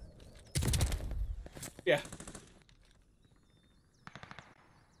 Yeah.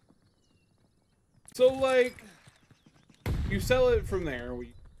 So, like, you sell it from there.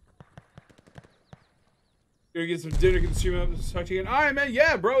 Gonna get some dinner, consume up, talk to you again. Alright, man.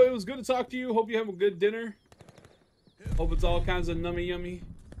 Yeah, bro. It was good to talk to you. Hope you have a good dinner. Hope it's all kinds of nummy yummy.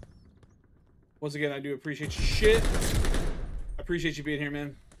 Once again, I do appreciate your shit. I appreciate you being here,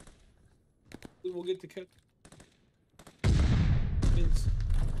 man. We'll get to cut. New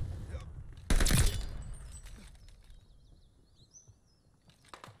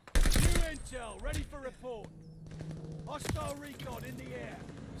intel, ready for report. Hostile recon in the air.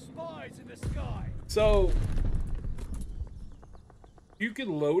 Spies in the sky. So, you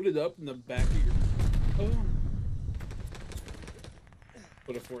can load it up in the back of your... Oh.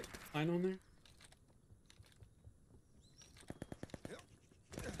 Put a Fort line on there.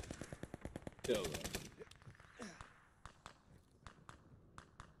 Kill that.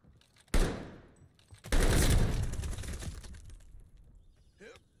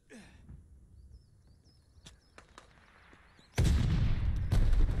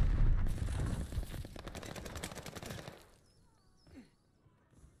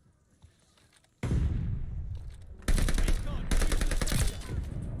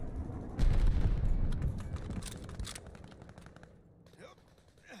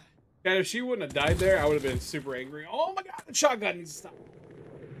 God, if she wouldn't have died there, I would have been super angry. Oh my god, the shotgun needs to stop.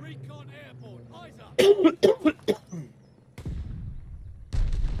 Recon airborne, eyes up.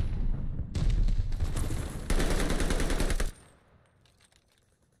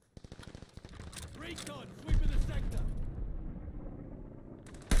 Recon, sweeping the sector.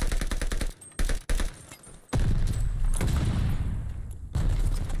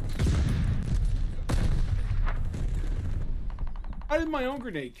 How did my own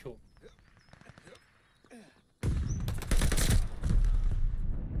grenade kill me?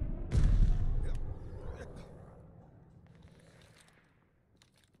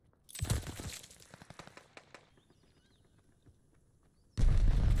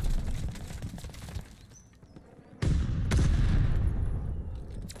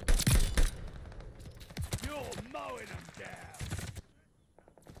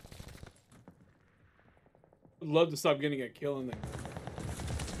 I'd love to stop getting a kill in there.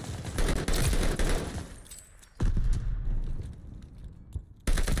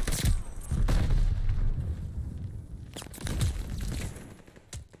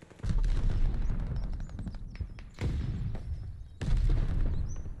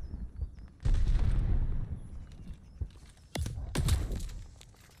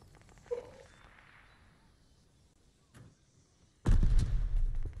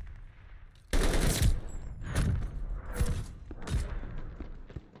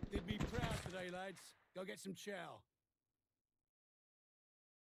 lads. Go get some chow.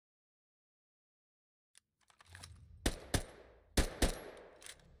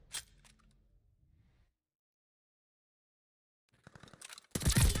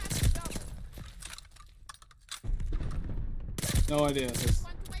 No idea. This.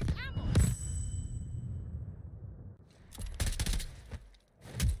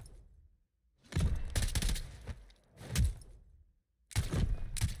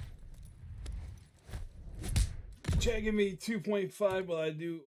 Chat, give me 2.5 while I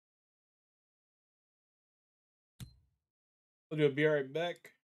do. I'll be right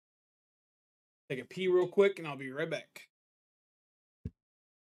back. Take a pee real quick, and I'll be right back.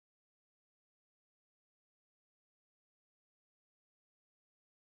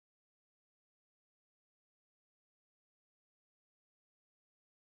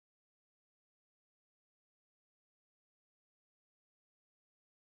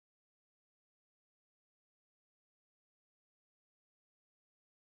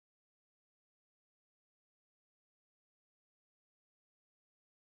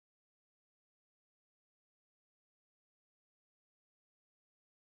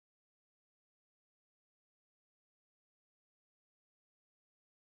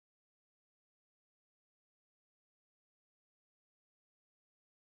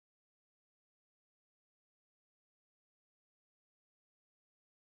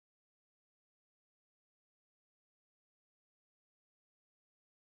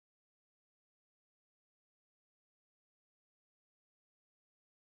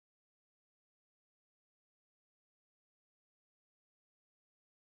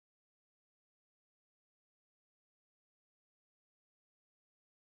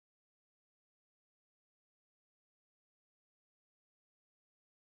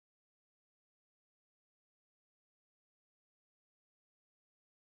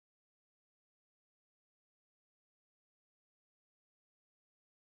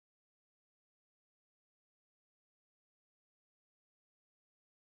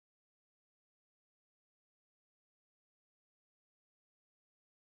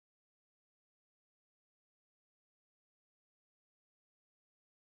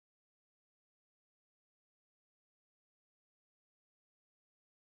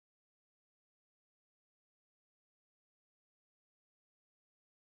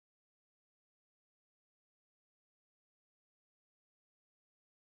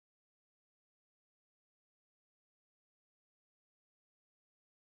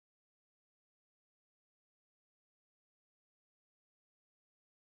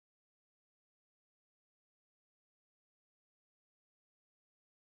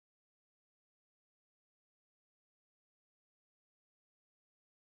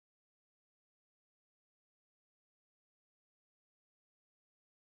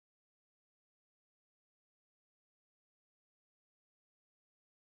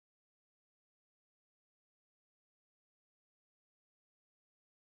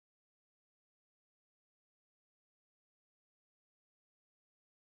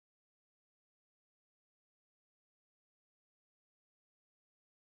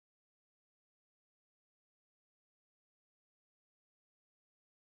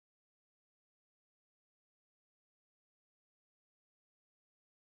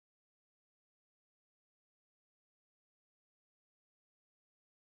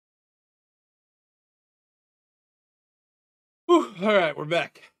 Whew, all right, we're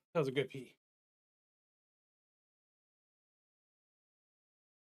back. That was a good pee.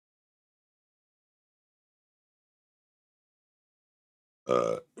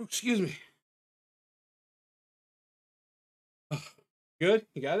 Excuse me. Good?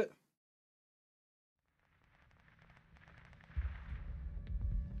 You got it?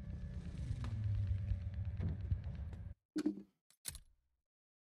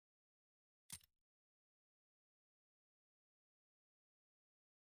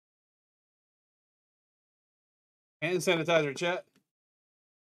 Hand sanitizer, chat.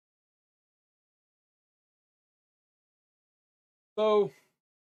 So,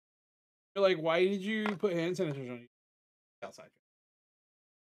 you're like, why did you put hand sanitizer on you outside?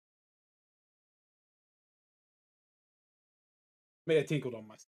 May have tinkled on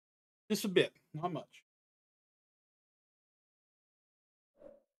myself. Just a bit, not much.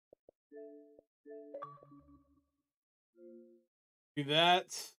 Do that.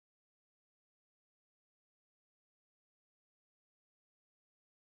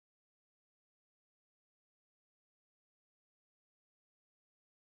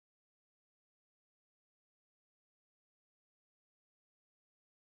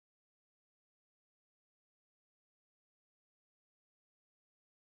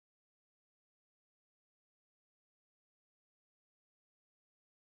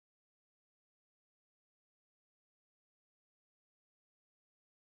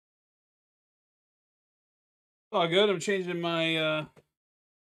 Oh, good. I'm changing my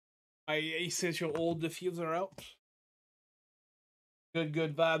my essential oil diffuser out.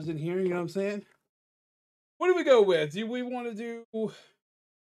 Good vibes in here. You know what I'm saying? What do we go with? Do we want to do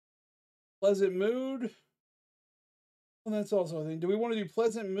pleasant mood? Well, that's also a thing. Do we want to do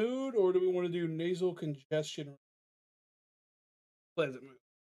pleasant mood or do we want to do nasal congestion? Pleasant mood.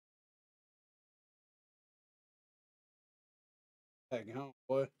 Heck, huh,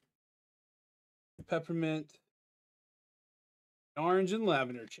 boy. Peppermint, orange, and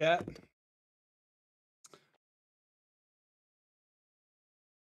lavender. Chat.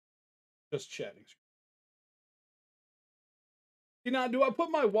 Just chatting. You know, do I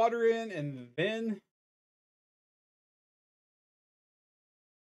put my water in and then?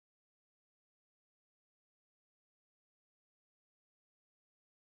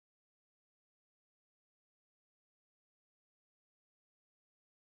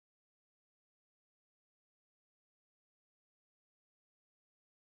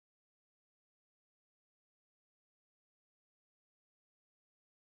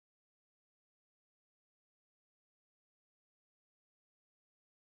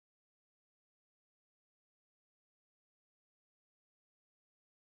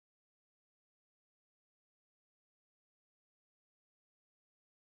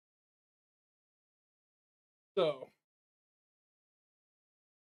 So,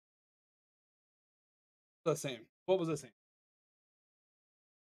 the same. What was the same?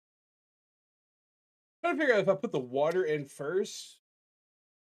 Trying to figure out if I put the water in first.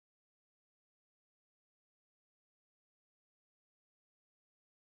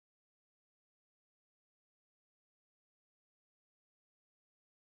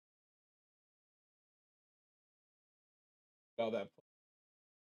 All that.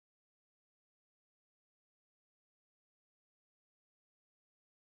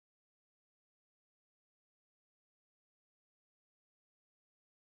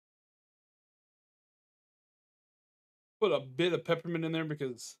 Put a bit of peppermint in there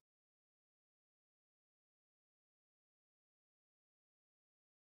because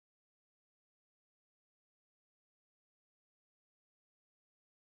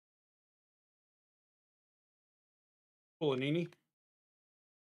Fulanini.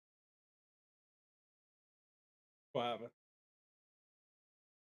 What happened?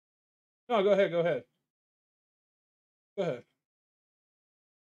 No, go ahead. Go ahead. Go ahead.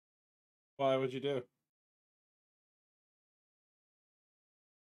 Why would you do?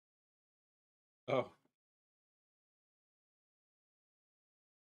 Oh,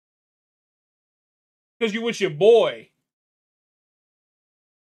 because you wish your boy.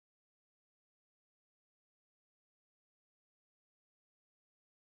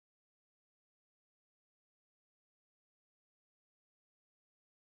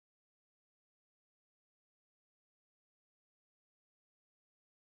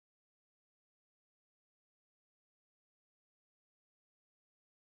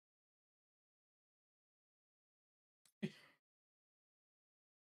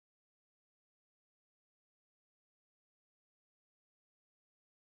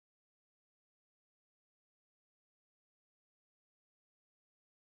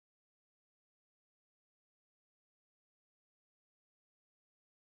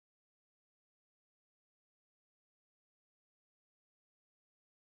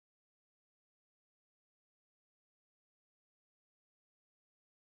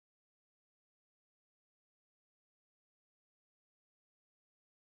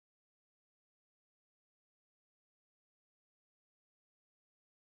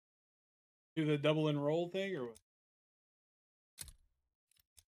 Do the double enroll thing or what?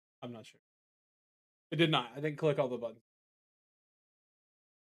 I'm not sure. It did not. I didn't click all the buttons.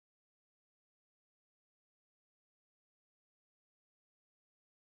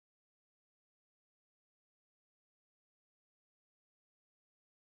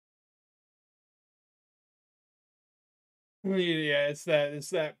 Yeah, it's that. It's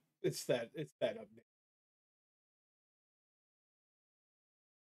that. It's that. It's that update.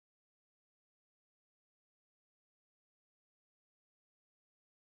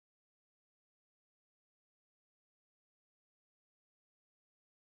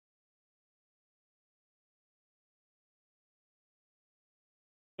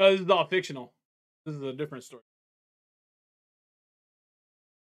 No, this is all fictional. This is a different story.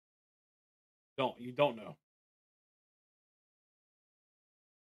 You don't know.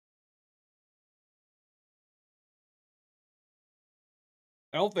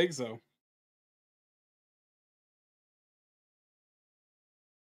 I don't think so.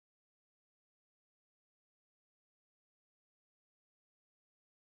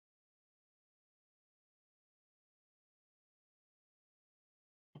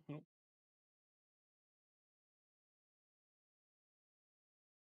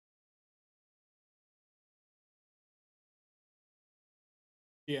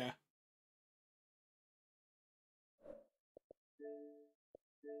 Yeah.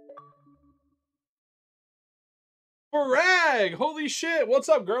 Farag! Holy shit! What's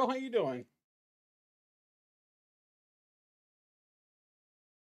up, girl? How you doing?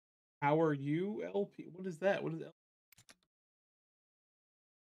 How are you, LP? What is that? What is that?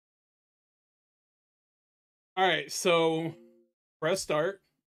 All right, so press start.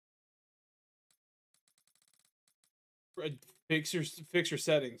 Fix your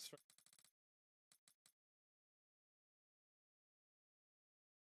settings.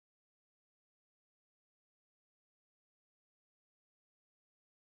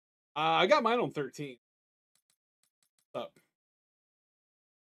 I got mine on 13. What's up?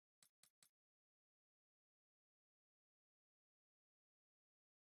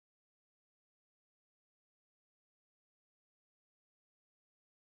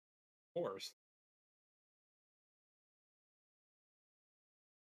 Of course.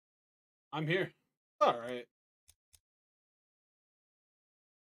 I'm here. All right.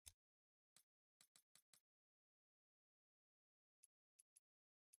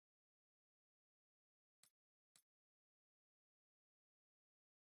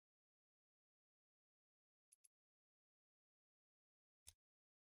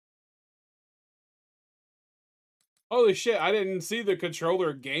 Holy shit, I didn't see the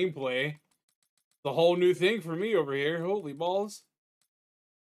controller gameplay. The whole new thing for me over here. Holy balls.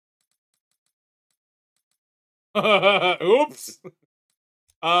 Oops.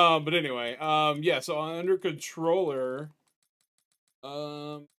 But anyway, yeah, so under controller,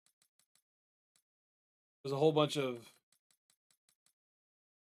 there's a whole bunch of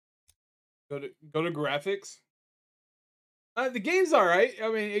go to graphics. The game's all right. I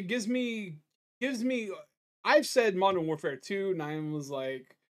mean, it gives me. I've said Modern Warfare 2. 9 was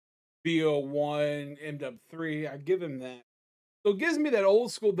like BO1, MW 3. I give him that. So it gives me that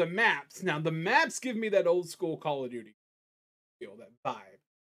old school. The maps now. The maps give me that old school Call of Duty feel, that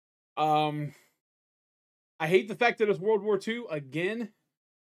vibe. I hate the fact that it's World War II again.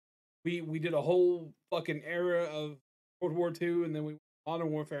 We did a whole fucking era of World War II, and then we Modern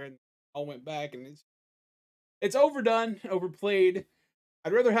Warfare, and all went back, and it's overdone, overplayed.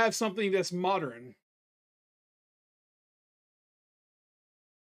 I'd rather have something that's modern.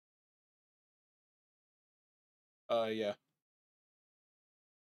 Yeah.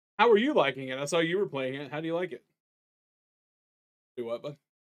 How are you liking it? I saw you were playing it. How do you like it? Do what, bud?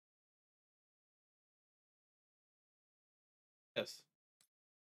 Yes.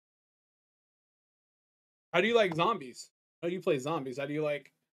 How do you like zombies? How do you play zombies? How do you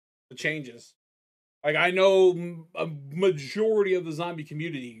like the changes? Like, I know a majority of the zombie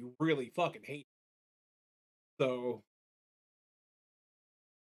community really fucking hate it. So,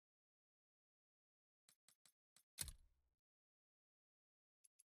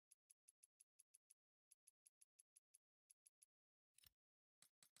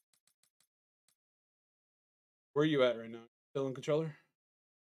 where are you at right now? Still in controller?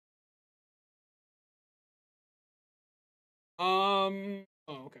 Oh,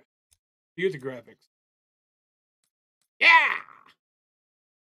 okay. You get the graphics. Yeah!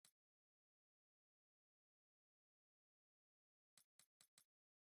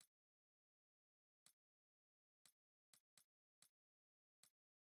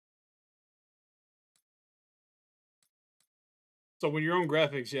 So when you're on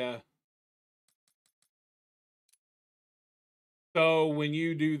graphics, yeah. So when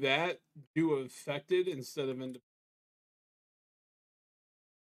you do that, do affected instead of independent.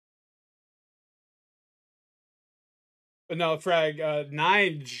 But no, Frag,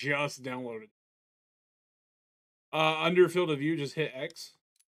 9 just downloaded. Under field of view, just hit X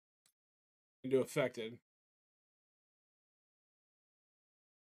and do affected.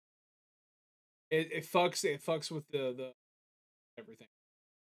 It fucks with the everything.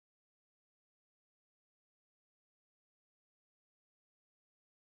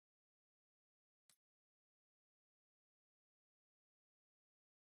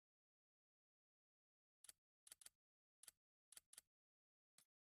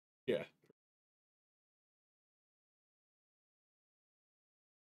 Yeah.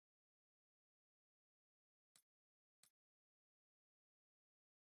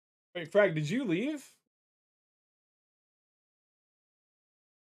 Wait, Frag, did you leave?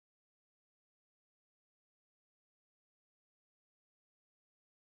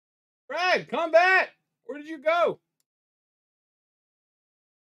 Frag, come back! Where did you go?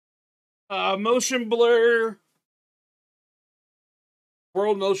 Motion blur.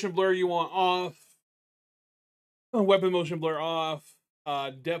 World motion blur you want off. Weapon motion blur off.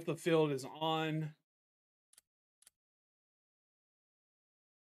 Depth of field is on.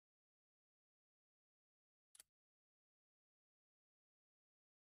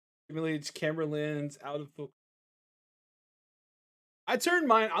 Simulates camera lens out of focus. I turn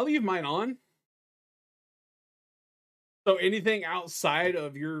mine. I'll leave mine on. So anything outside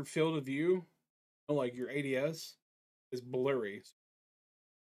of your field of view, like your ADS, is blurry.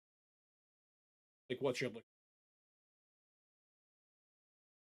 Like what you're looking.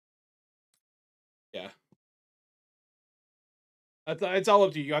 Yeah. It's all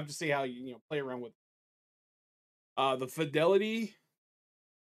up to you. You have to see how you play around with. The fidelity,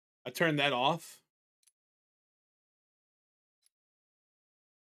 I turned that off.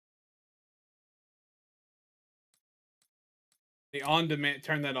 The on demand,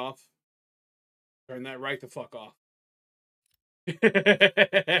 turn that off. Turn that right the fuck off. Then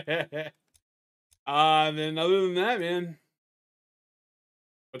other than that, man,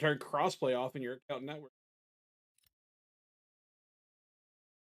 I'll turn crossplay off in your account network.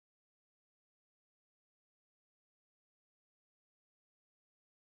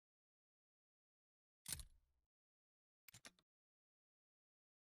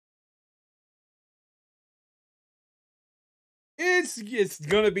 It's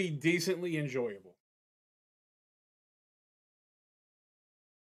gonna be decently enjoyable.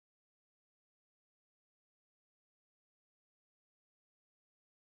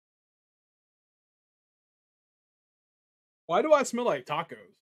 Why do I smell like tacos?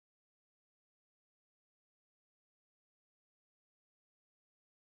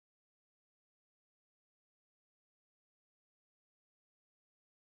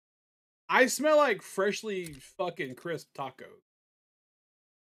 I smell like freshly fucking crisp tacos.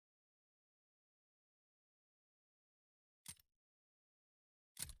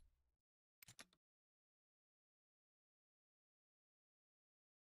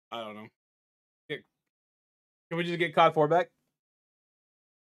 I don't know. Can we just get COD 4 back?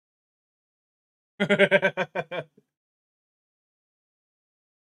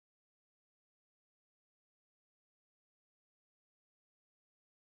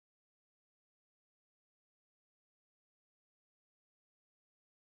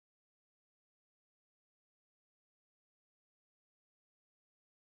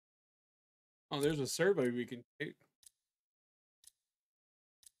 Oh, there's a survey we can take.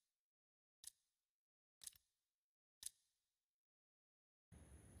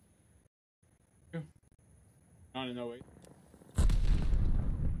 I don't know. Wait.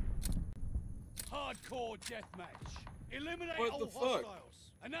 Hardcore deathmatch. Eliminate What all the fuck?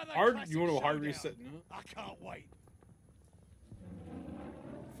 hostiles. Another Hard? classic You want to hard showdown. reset? No? I can't wait.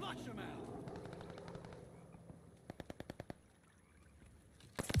 Flush them out.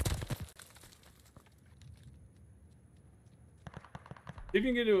 See if you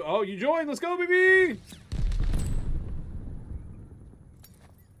can get to. Oh, you joined. Let's go, baby.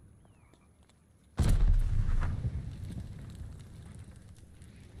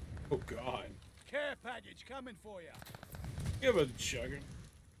 Oh God. Care package coming for you. Give a chugger.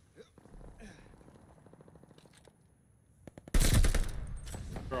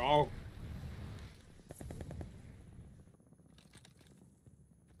 They're all.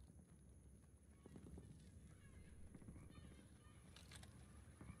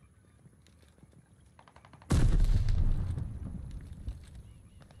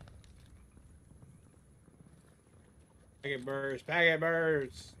 Packet birds, packet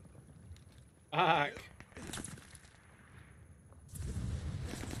birds. Fuck.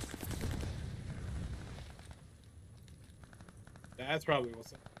 That's probably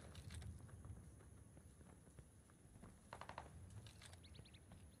what's up.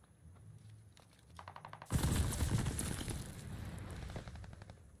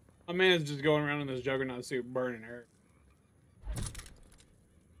 My man is just going around in this juggernaut suit burning her.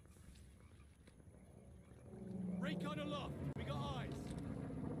 Recon aloft. We got eyes.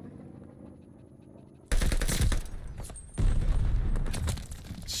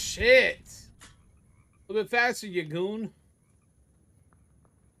 Shit! A little bit faster, you goon.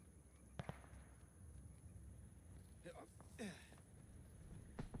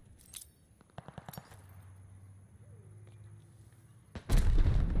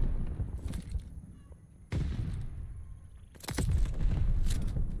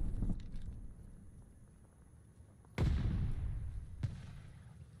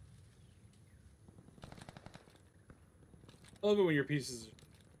 I love it when your pieces.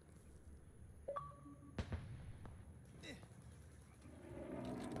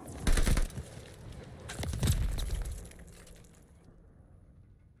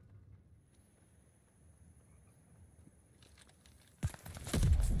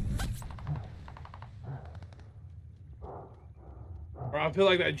 Bro, I feel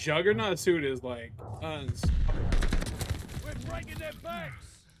like that juggernaut suit is like tons. We're breaking their backs.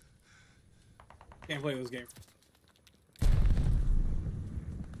 Can't play this game.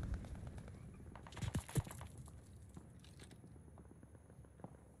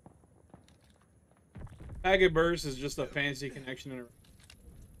 Packet burst is just a fancy connection in a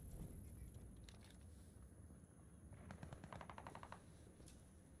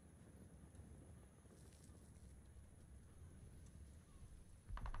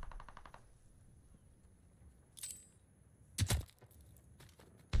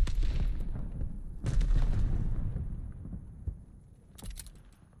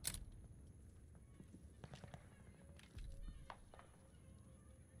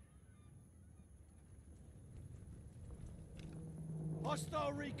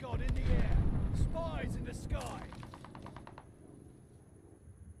Hostile recon in the air. Spies in the sky.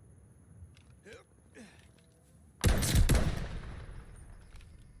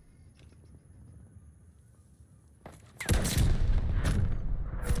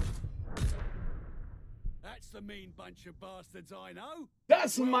 That's the mean bunch of bastards I know.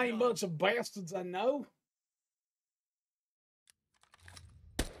 That's the Well main done. bunch of bastards I know.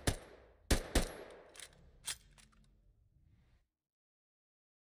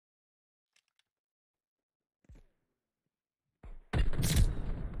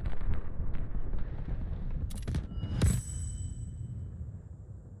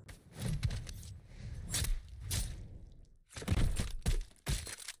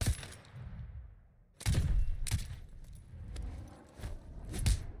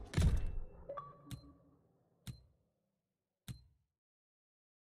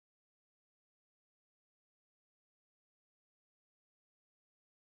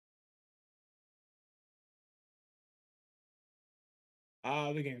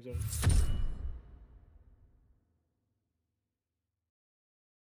 Ah, the game's over.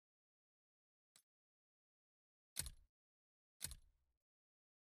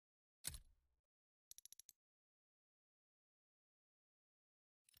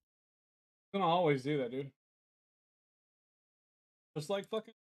 I'm gonna always do that, dude. Just like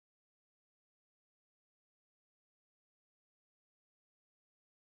fucking.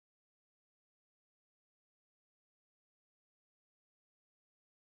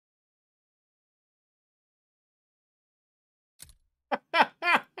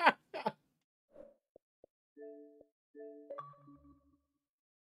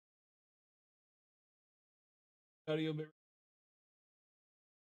 How do you be?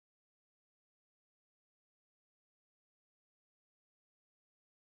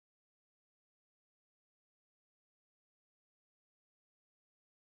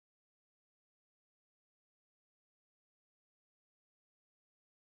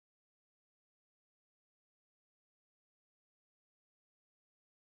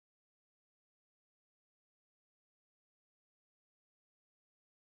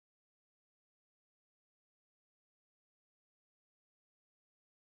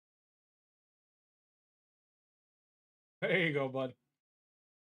 There you go, bud.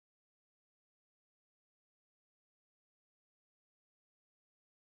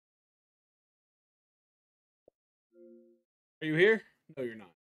 Are you here? No, you're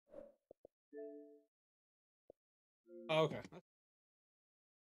not. Oh, okay.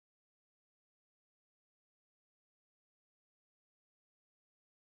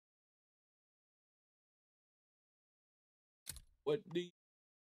 What do you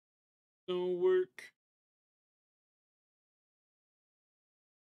don't work?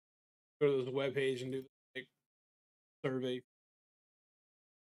 Go to this webpage and do the like, survey.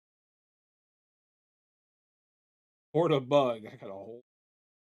 Port a bug. I got a whole.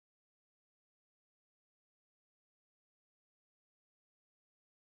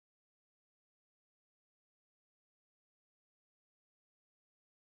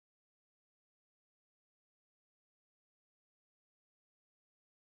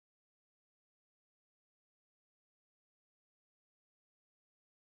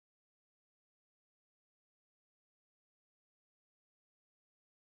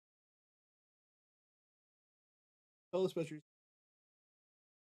 Tell us about your.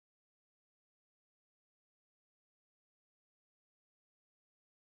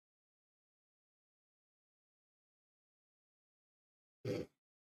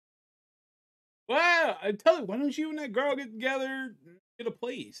 Well, I tell you, why don't you and that girl get together, and get a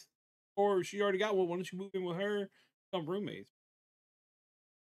place, or she already got one? Why don't you move in with her, become roommates?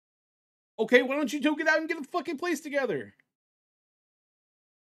 Okay, why don't you two get out and get a fucking place together?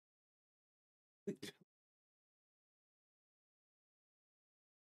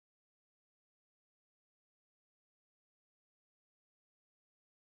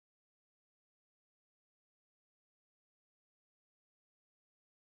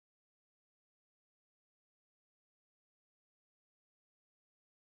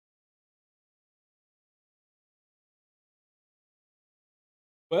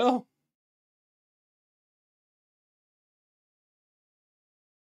 Well,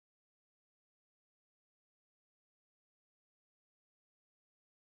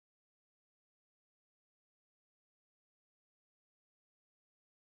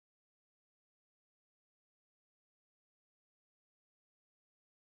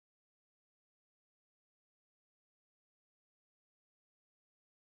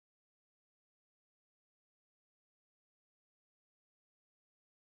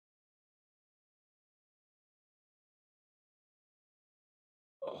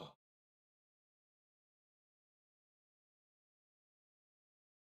 ugh.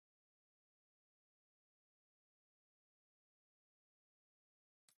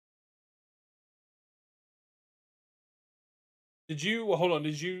 Did you well, hold on?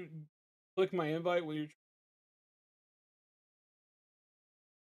 Did you click my invite when you?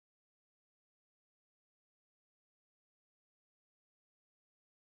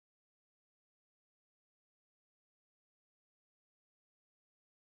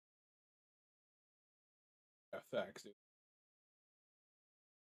 Yeah, thanks, dude.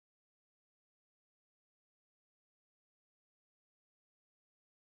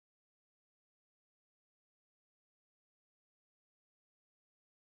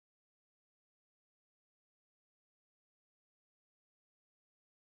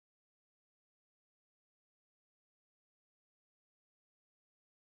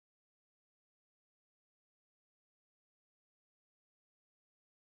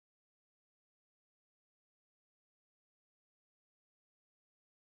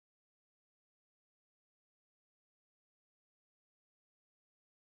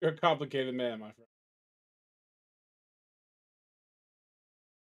 You're a complicated man, my friend.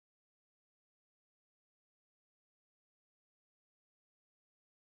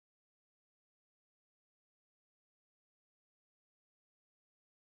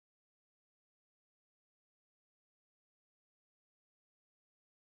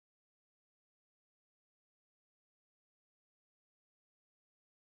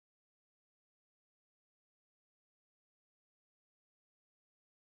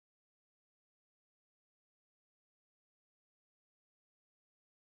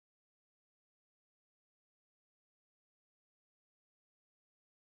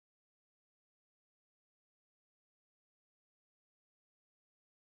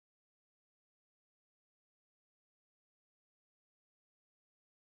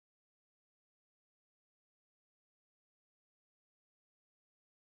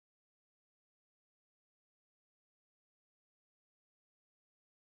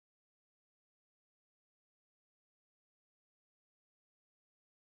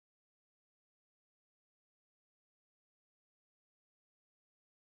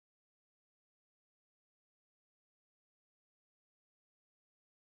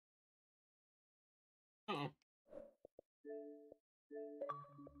 Uh-uh.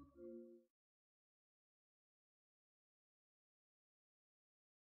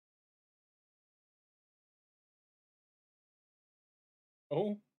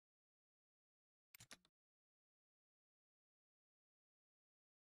 Oh,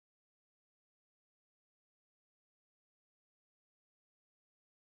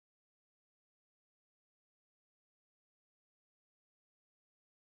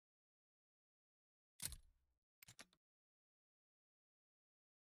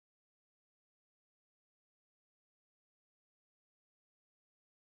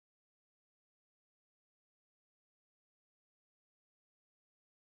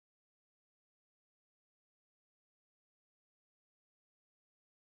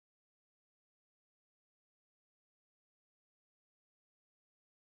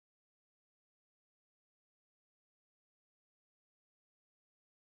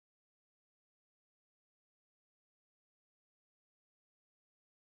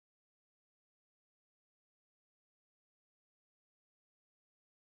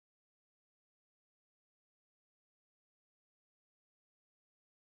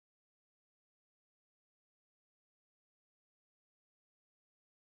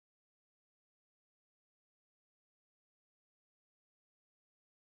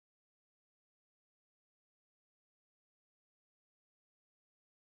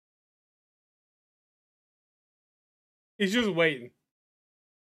 he's just waiting.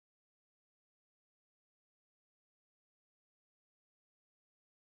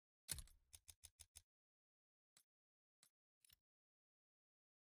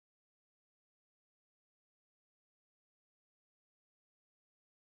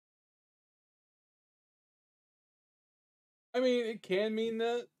 I mean, it can mean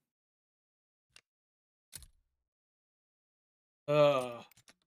that. Uh,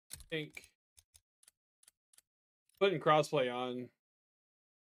 think putting crossplay on.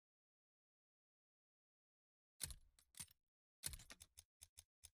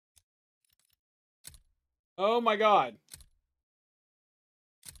 Oh my god.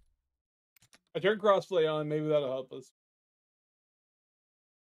 I turned crossplay on, maybe that'll help us.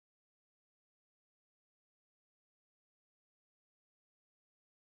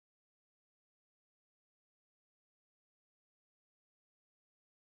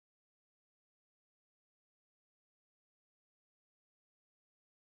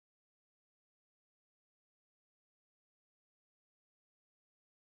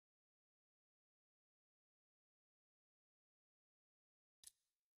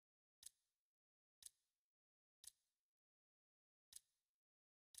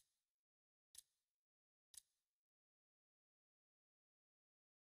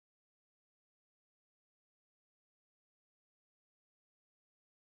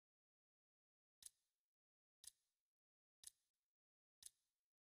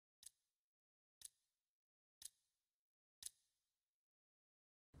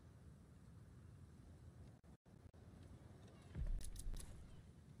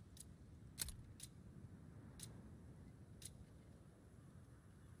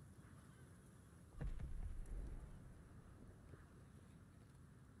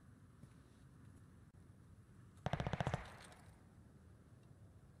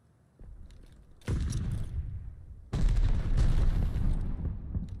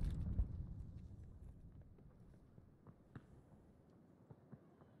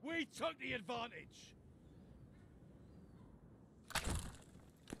 We took the advantage.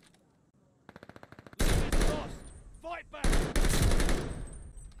 It's lost. Fight back.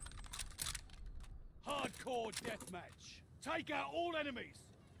 Hardcore deathmatch. Take out all enemies.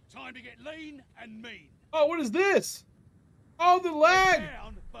 Time to get lean and mean. Oh, what is this? Oh, the lag!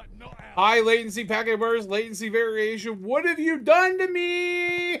 Down, but not out. High latency packet burst, latency variation. What have you done to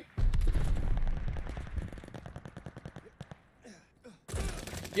me?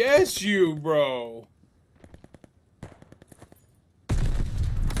 Yes, you, bro.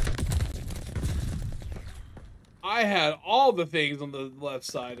 I had all the things on the left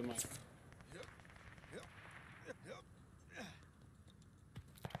side of my...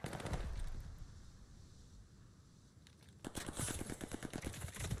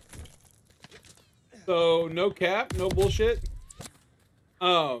 So, no cap, no bullshit.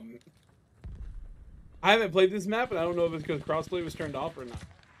 I haven't played this map, and I don't know if it's because crossplay was turned off or not.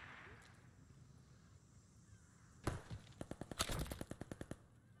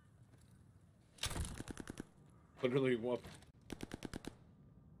 Literally, what?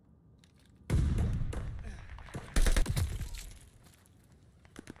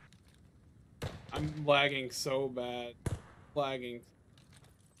 I'm lagging so bad. Lagging.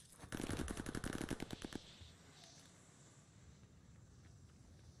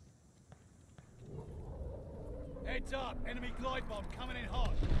 Heads up, enemy glide bomb coming in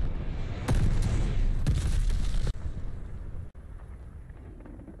hot.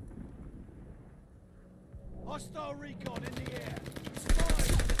 Hostile recon in the air. Spies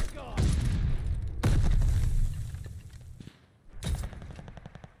in the sky.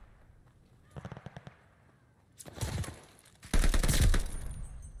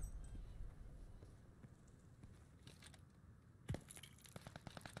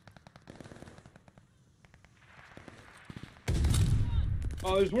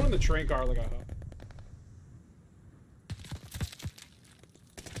 Oh, there's one in the train car, like I hope.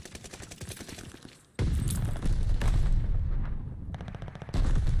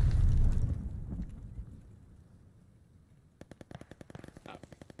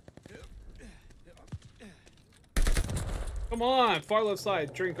 Come on, far left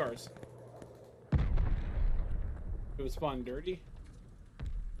side, train cars. It was fun, dirty.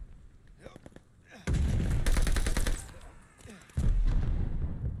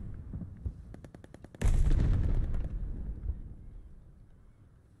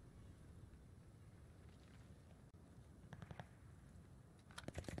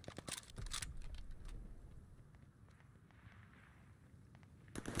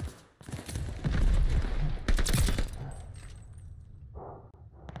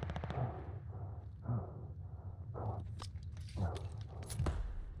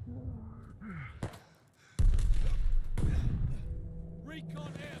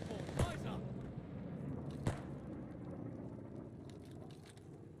 Recon airborne, rise up.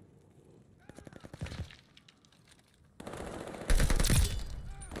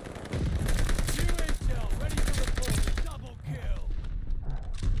 New intel, ready for report. Double kill.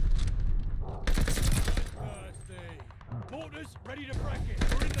 Thirsty. Mortars, ready to bracket.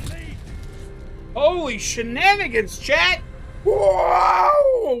 We're in the lead. Holy shenanigans, chat!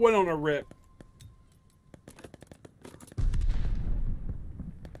 Whoa! Went on a rip.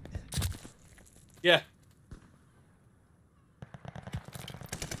 Yeah.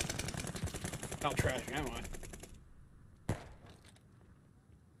 How trash am I?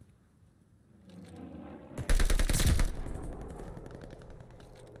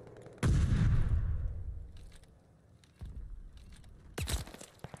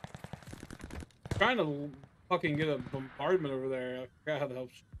 Trying to fucking get a bombardment over there. I forgot how the hell.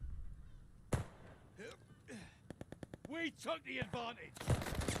 We took the advantage.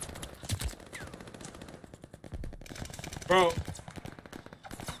 Bro.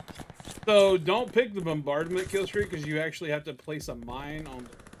 So don't pick the bombardment kill streak because you actually have to place a mine on the.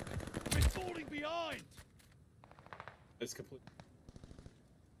 We're falling behind. It's complete.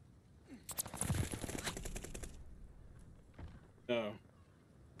 No.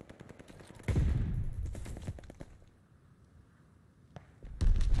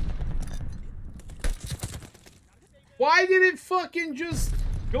 Why did it fucking just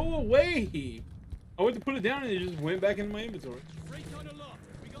go away? I went to put it down and it just went back into my inventory. Recon aloft.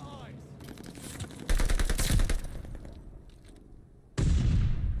 We got eyes.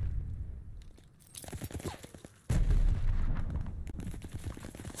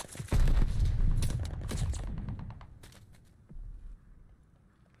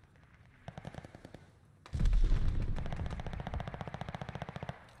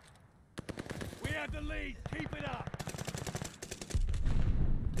 We have the lead. Keep it up.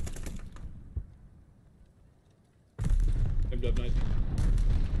 Nice.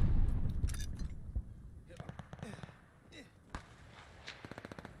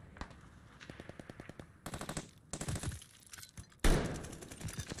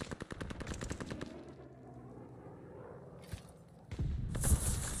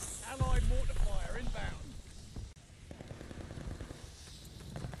 Allied mortar inbound.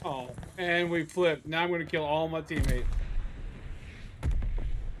 Oh, and we flipped. Now I'm going to kill all my teammates.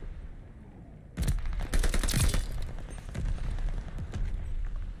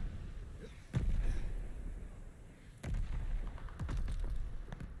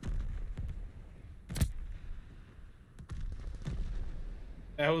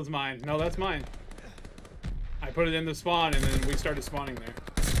 That was mine. No, that's mine. I put it in the spawn, and then we started spawning there.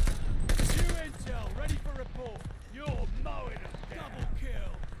 New intel, ready for report. You're mowing them. Double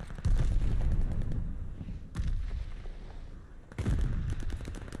kill.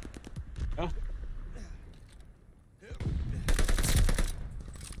 Oh.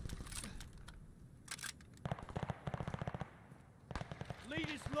 Lead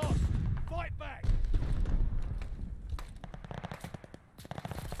is lost. Fight back.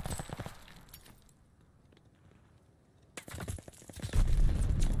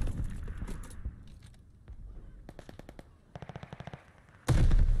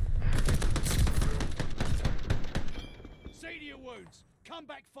 See to your wounds. Come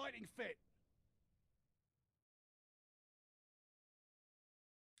back fighting fit.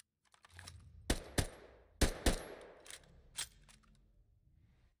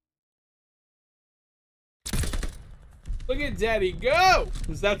 Look at Daddy go!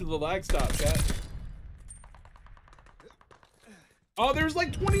 It's after the lag stop, chat. Oh, there's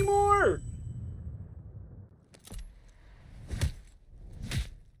like 20 more!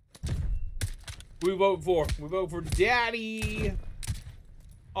 We vote for Daddy!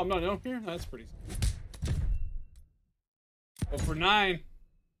 Oh, I'm not down here? That's pretty. Vote for 9.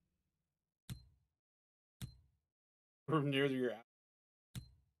 We're near your app.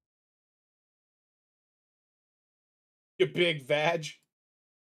 You big vag.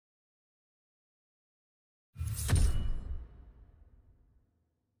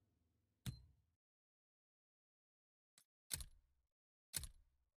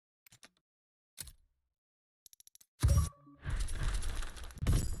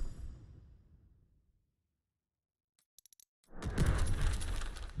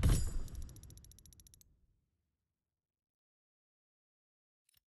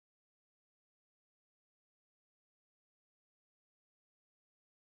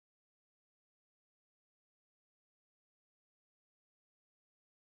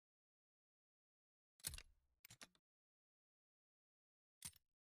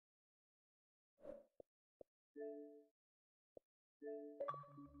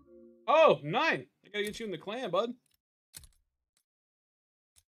 Oh, 9. I gotta get you in the clan, bud.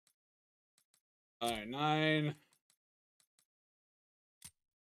 Alright, 9.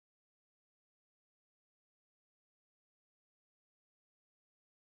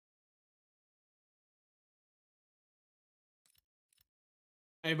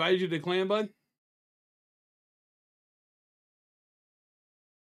 I invited you to the clan, bud.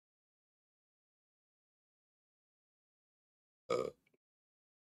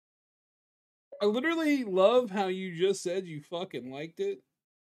 I literally love how you just said you fucking liked it.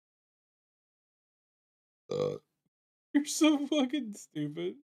 You're so fucking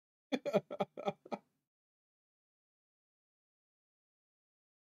stupid.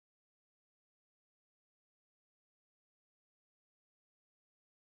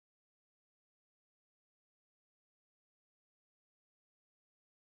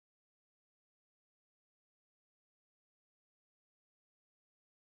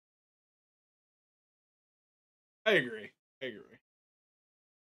 I agree. I agree.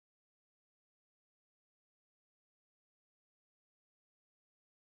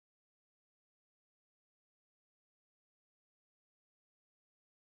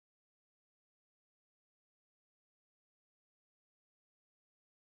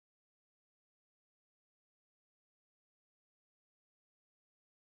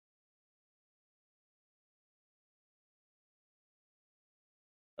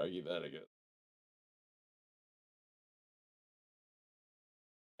 I'll give that a go.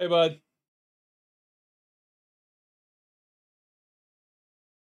 Hey, bud.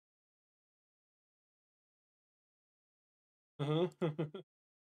 Uh-huh.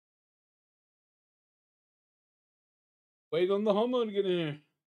 Wait on the homo to get in here.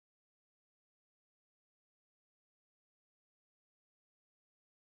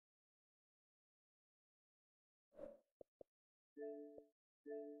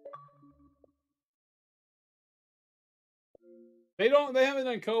 They haven't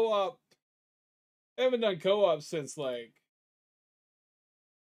done co-op. They haven't done co-op since like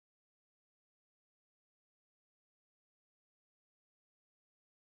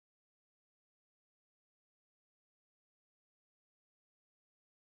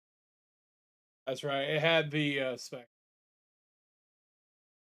that's right. It had the spec.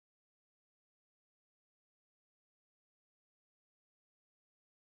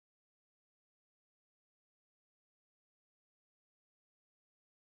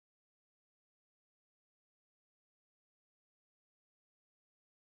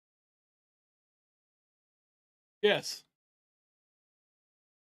 Yes.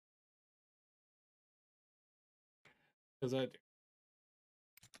 Because I do.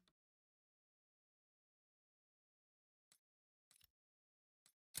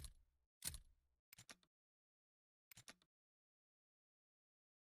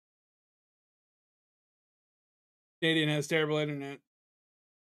 Canadian has terrible internet.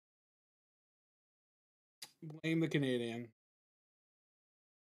 Blame the Canadian.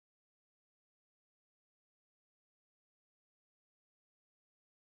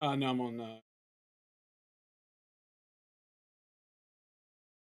 No, I'm on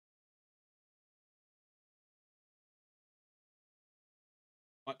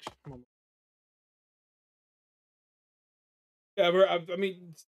much. Yeah, I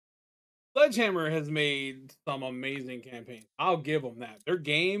mean, Sledgehammer has made some amazing campaigns. I'll give them that. Their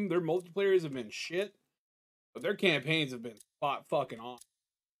multiplayers have been shit, but their campaigns have been spot fucking on.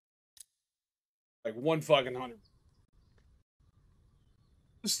 Like 100.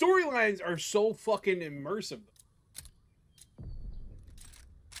 The storylines are so fucking immersive.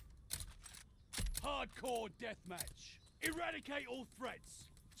 Hardcore deathmatch. Eradicate all threats.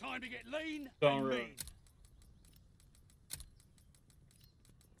 Time to get lean Don't and ruin. mean.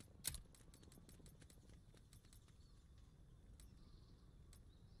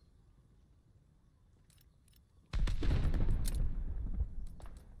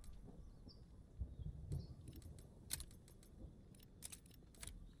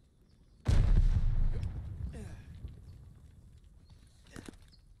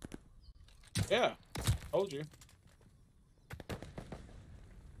 Yeah, told you.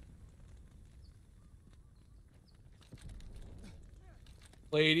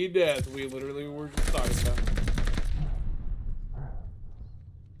 Lady Death, we literally were just talking about.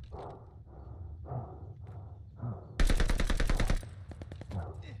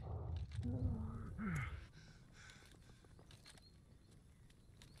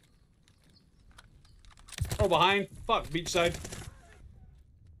 Oh, behind. Fuck, beachside.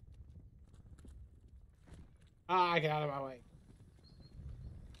 Ah, get out of my way.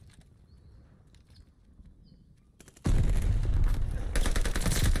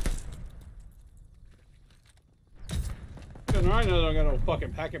 I know I got no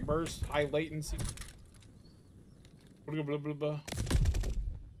fucking packet burst, high latency. Blah, blah, blah, blah.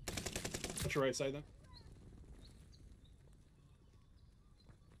 What's your right side then?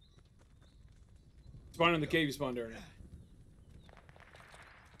 Spawn in the cave you spawned earlier.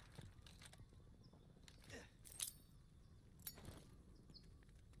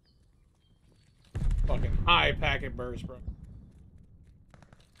 Fucking high packet burst, bro.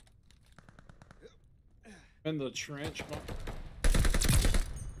 In the trench.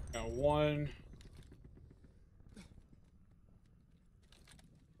 Got one.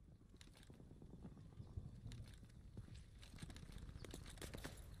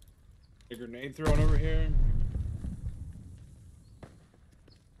 A grenade thrown over here.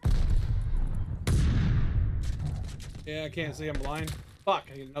 Yeah, I can't see. I'm blind. Fuck!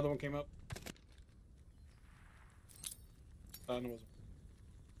 Another one came up. No, it wasn't.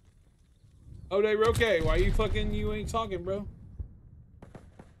 Oh, they Roque, why you ain't talking, bro?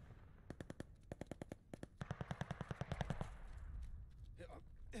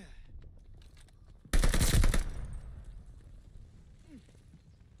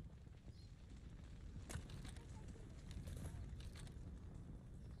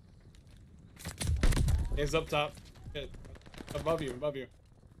 He's up top. Yeah, above you, above you.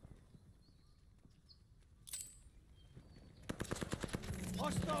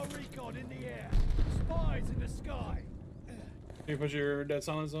 Hostile recon in the air. Spies in the sky. Can you put your dead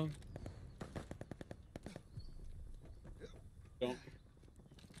silence on? Don't.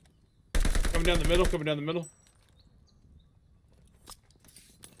 Coming down the middle, coming down the middle.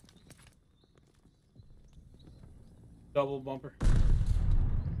 Double bumper.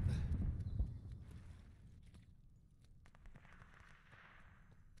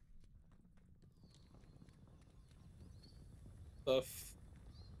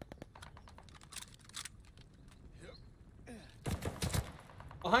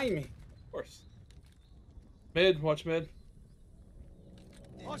 Behind me, of course. Mid, watch mid.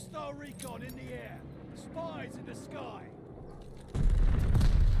 Hostile recon in the air. Spies in the sky.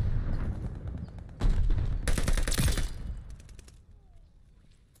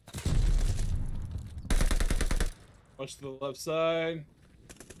 Watch to the left side.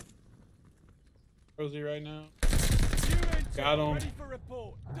 Where's he right now? Got him. Ready for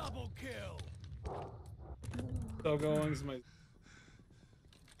report. Double kill. Still going. My...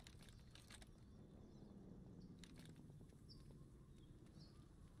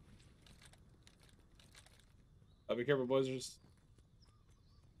 be careful, boys. Just...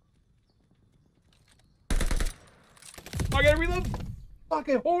 Oh, I gotta reload.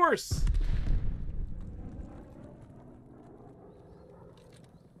 Fucking horse.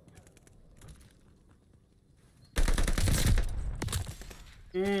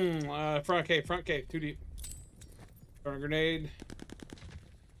 Front cave, too deep. Throwing a grenade.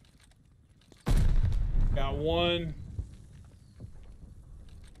 Got one.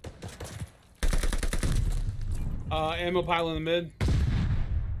 Ammo pile in the mid.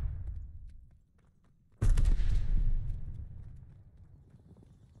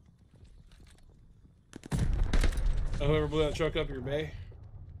 Whoever blew that truck up your bay.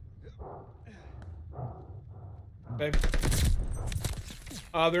 Baby.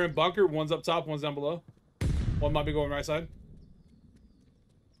 They're in bunker. One's up top, one's down below. One might be going right side.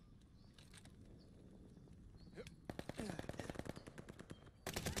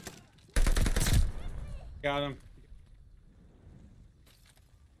 Got him.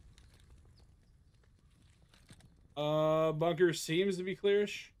 Bunker seems to be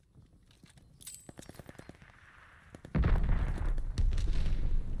clearish.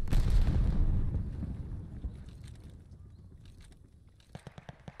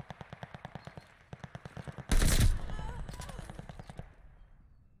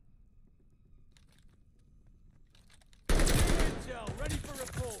 Ready for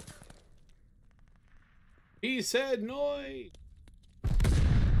report. He said noise.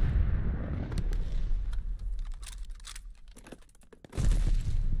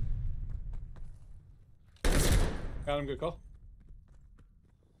 Got him, good call.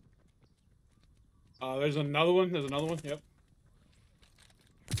 There's another one. There's another one. Yep.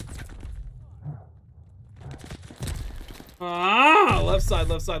 Left side,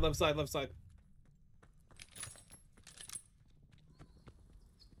 left side, left side, left side.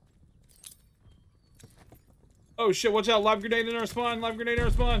 Oh shit, watch out, live grenade in our spawn, live grenade in our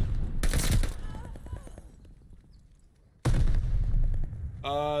spawn.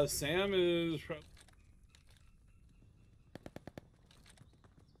 Sam is...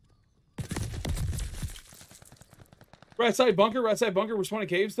 Right side bunker, right side bunker. We're spawning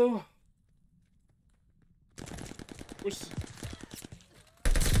caves though.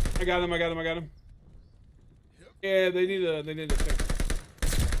 I got him, I got him, I got him. Yeah, they need to fix.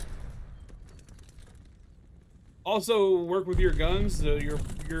 Also, work with your guns, your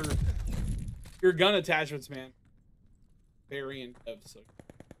gun attachments, man. Very in depth. So.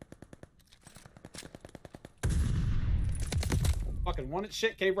 Fucking want it,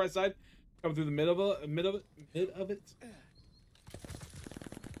 shit. Cave right side, come through the mid of it.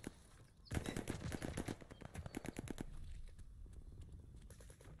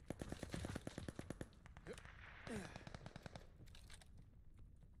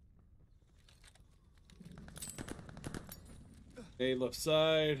 Okay, left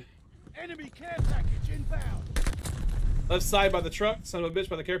side. Enemy care package inbound. Left side by the truck. Son of a bitch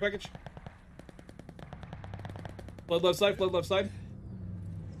by the care package. Flood left side. Flood left side.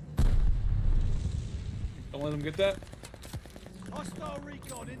 Don't let them get that. Hostile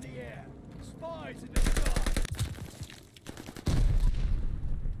recon in the air. Spies in the sky.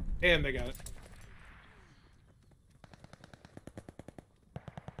 And they got it.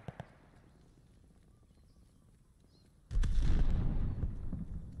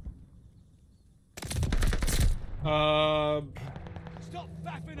 Stop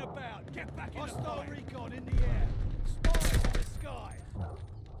faffing about. Get back in hostile recon in the air. Spies in the sky.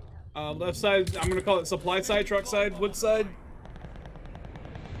 Left side, I'm gonna call it supply side, truck side, wood side.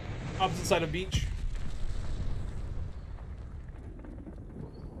 Opposite side of beach.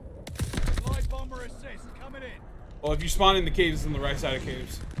 Light bomber assist coming in. Well, if you spawn in the caves, it's in the right side of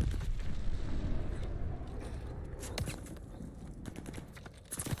caves.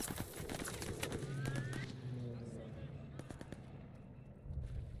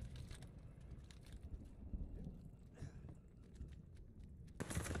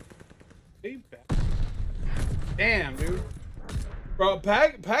 Damn, dude. Bro,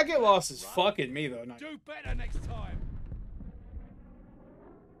 packet loss is fucking me, though. Do better next time.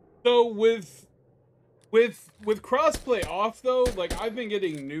 So, with crossplay off, though, like, I've been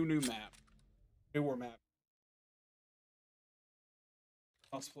getting newer map.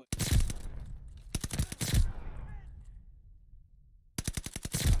 Crossplay.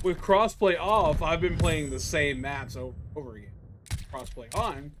 With crossplay off, I've been playing the same maps over again. Crossplay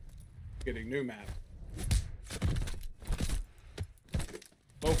on, getting new map.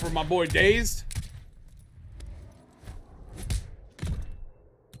 Vote for my boy Dazed.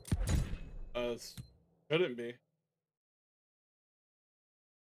 Shouldn't be.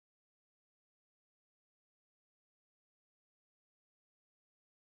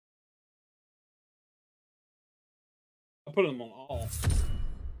 I put them on all.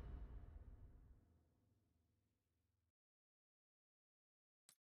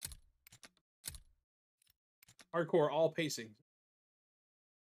 Hardcore all pacing.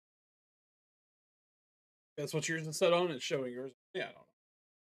 That's what yours is set on. It's showing yours. Yeah, I don't know.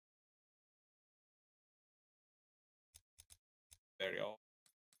 There you go.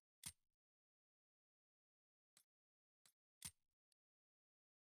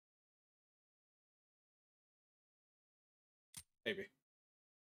 Maybe.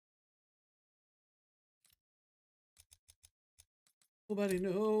 Nobody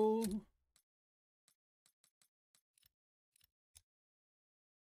know.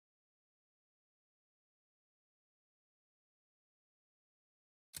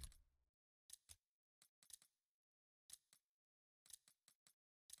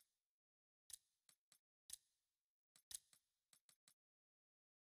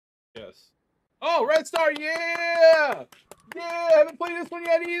 Yes. Oh, Red Star, yeah! Yeah, I haven't played this one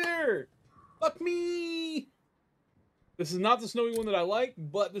yet either! Fuck me! This is not the snowy one that I like,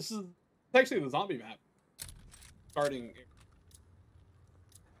 but this is actually the zombie map. Starting...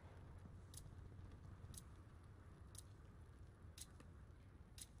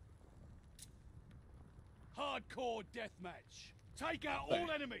 Hardcore deathmatch. Take out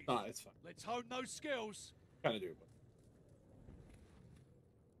all enemies. Nah, it's fine. Let's hone those skills. Kind of do, but...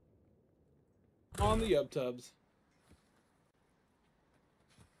 On the uptubs.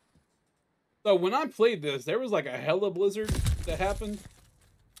 So when I played this, there was like a hella blizzard that happened.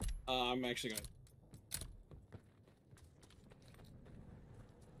 I'm actually gonna...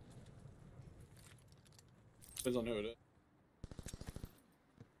 Depends on who it is.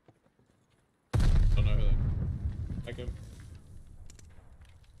 Don't know who that is. Like him.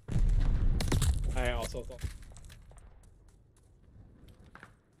 I also thought...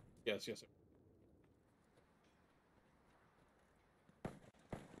 Yes, yes, sir.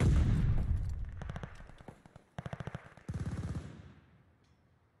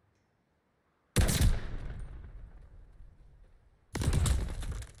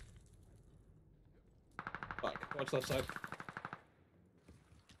 Fuck, watch left side.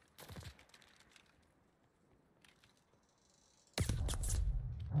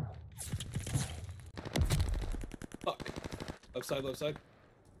 Fuck. Left side, left side.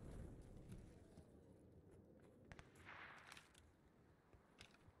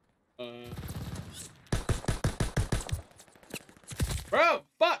 Bro,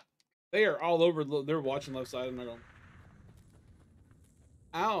 fuck! They are all over. They're watching left side. I'm not going.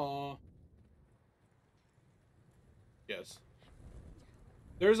 Ow. Yes.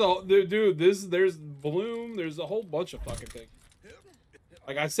 There's there's Bloom. There's a whole bunch of fucking things.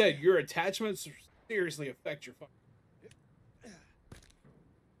 Like I said, your attachments seriously affect your fucking.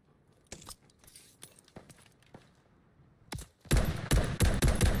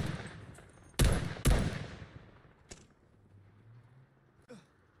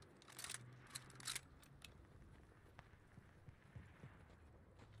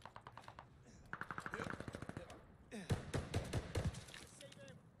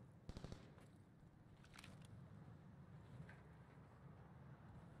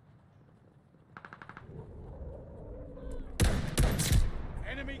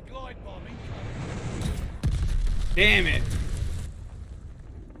 Damn it.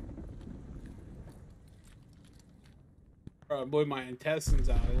 Oh, boy, my intestines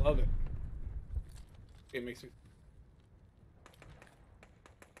out. I love it. It makes me...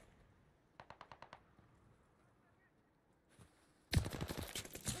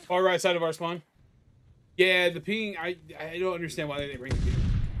 Far right side of our spawn. Yeah, the ping, I don't understand why they didn't bring the ping.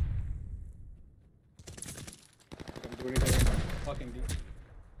 I'm doing anything. Fucking deep.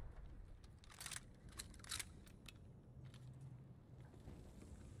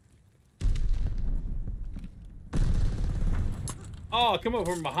 Oh, come up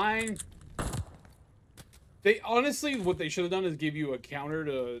from behind. They honestly, what they should have done is give you a counter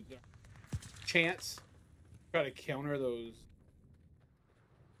to chance. Try to counter those.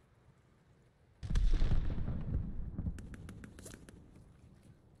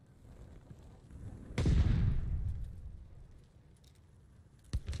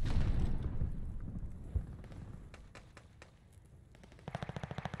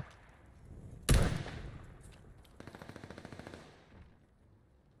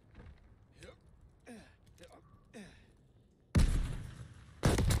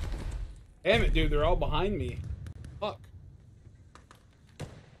 Damn it, dude, they're all behind me. Fuck.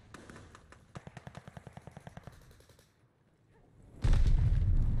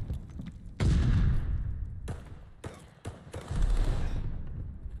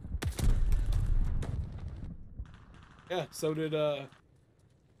 Yeah, so did, oh,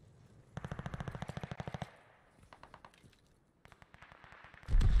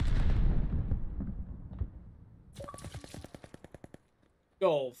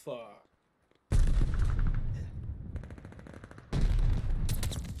 fuck.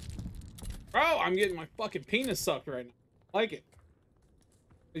 Bro, I'm getting my fucking penis sucked right now. I like it.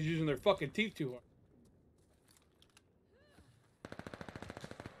 They're using their fucking teeth too hard.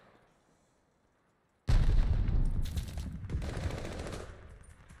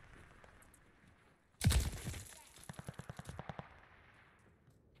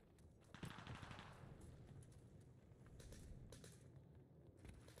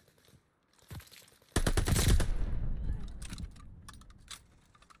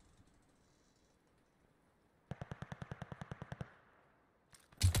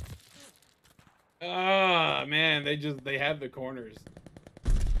 Ah, man, they have the corners.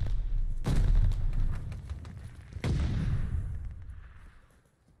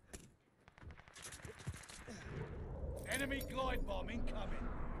 Enemy glide bomb incoming.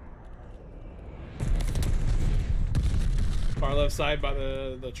 Far left side by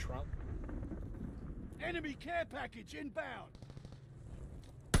the trunk. Enemy care package inbound.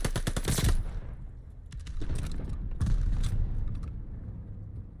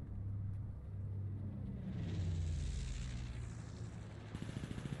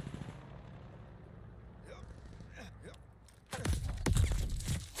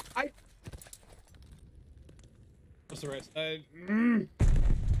 What's the right side?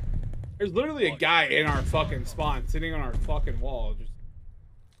 There's literally a guy in our fucking spawn, sitting on our fucking wall. Just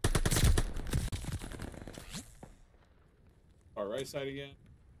our right side again.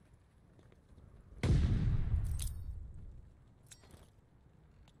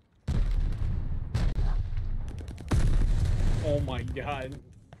 Oh my god.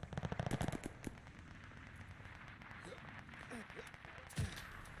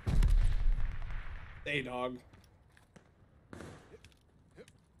 Hey, dog.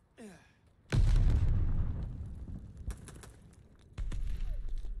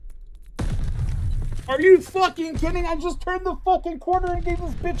 Are you fucking kidding? I just turned the fucking corner and gave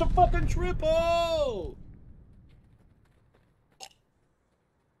this bitch a fucking triple!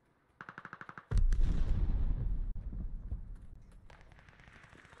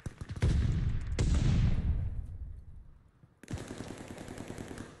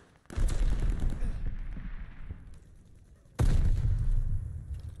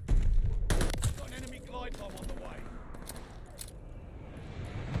 Got an enemy glide bomb on the way.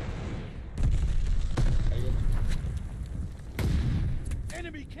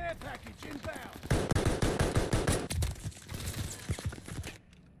 Enemy care package inbound.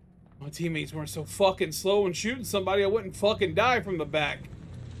 My teammates weren't so fucking slow in shooting somebody, I wouldn't fucking die from the back.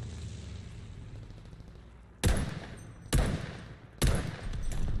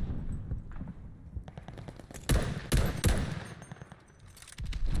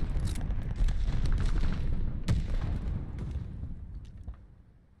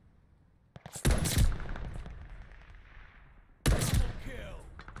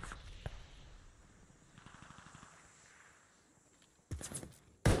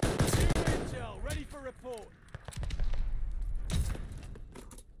 Ready for report.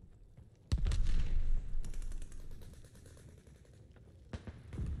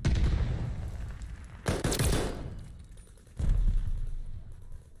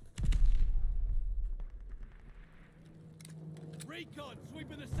 Recon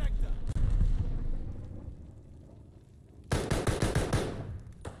sweeping the sector.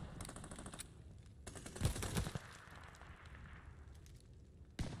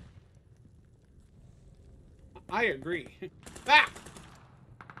 I agree. Ah!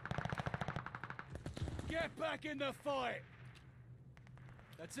 Get back in the fight.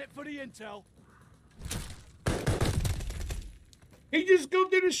 That's it for the intel. He just go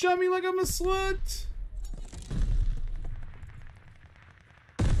there to shove me like I'm a slut.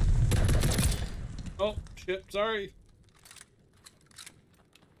 Oh, shit. Sorry.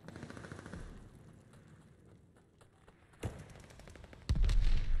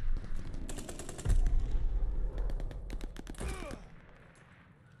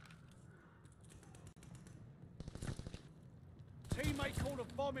 Teammate called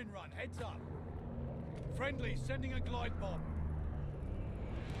a bombing run. Heads up. Friendly sending a glide bomb.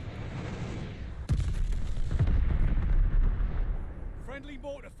 Friendly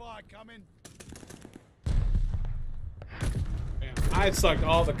mortar fire coming. Man, I sucked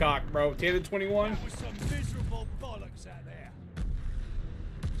all the cock, bro. 10 to 21. That was some miserable bollocks out there.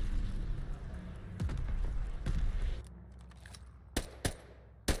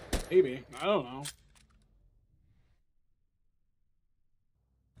 Maybe. I don't know.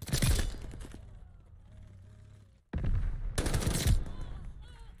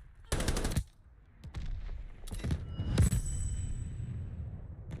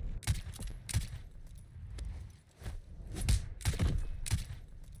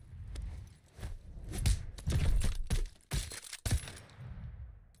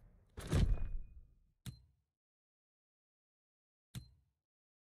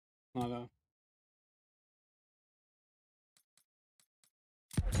 I know.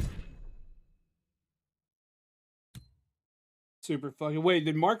 Super fucking. Wait,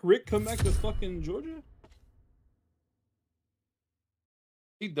 did Mark Rick come back to fucking Georgia?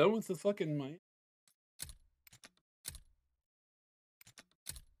 He done with the fucking mic?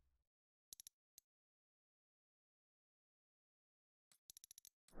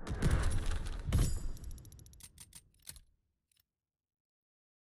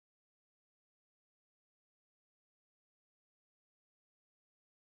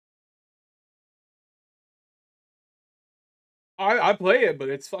 I play it, but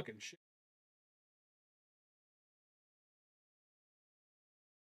it's fucking shit.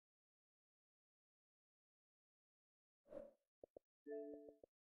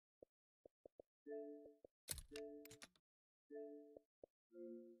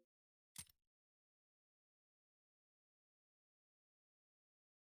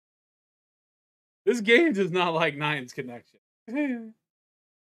 This game does not like Nine's connection.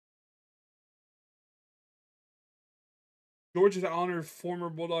 Georgia's honored former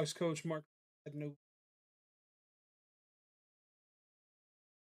Bulldogs coach Mark had no.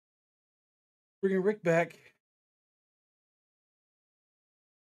 Bringing Rick back.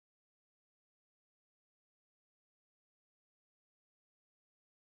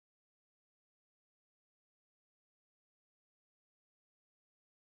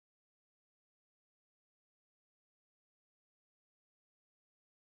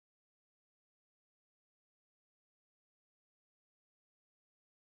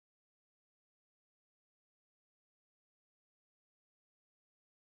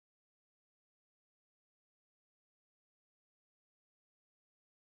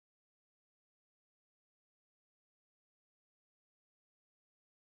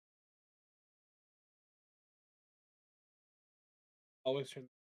 Always turn.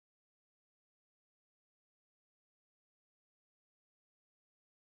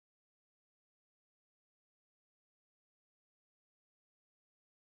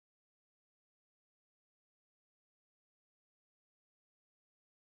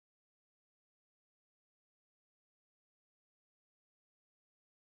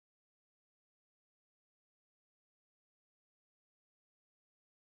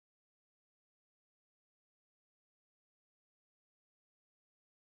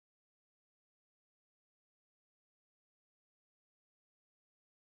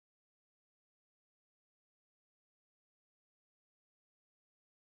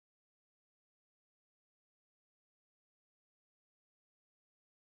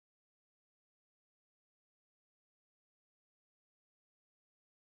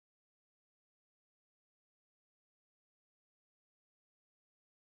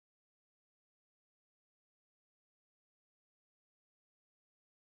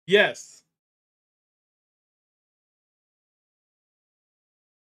 Yes.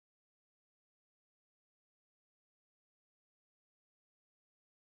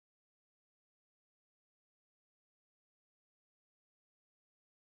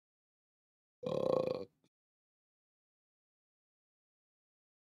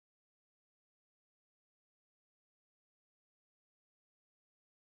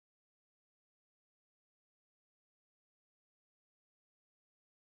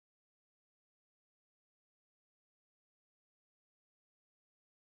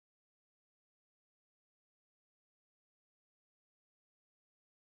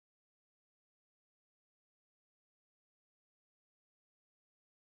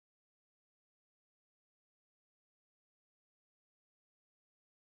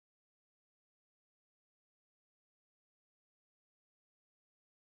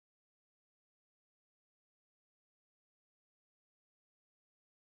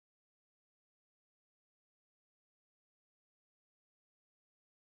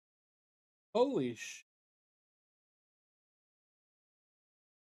 Holy sh!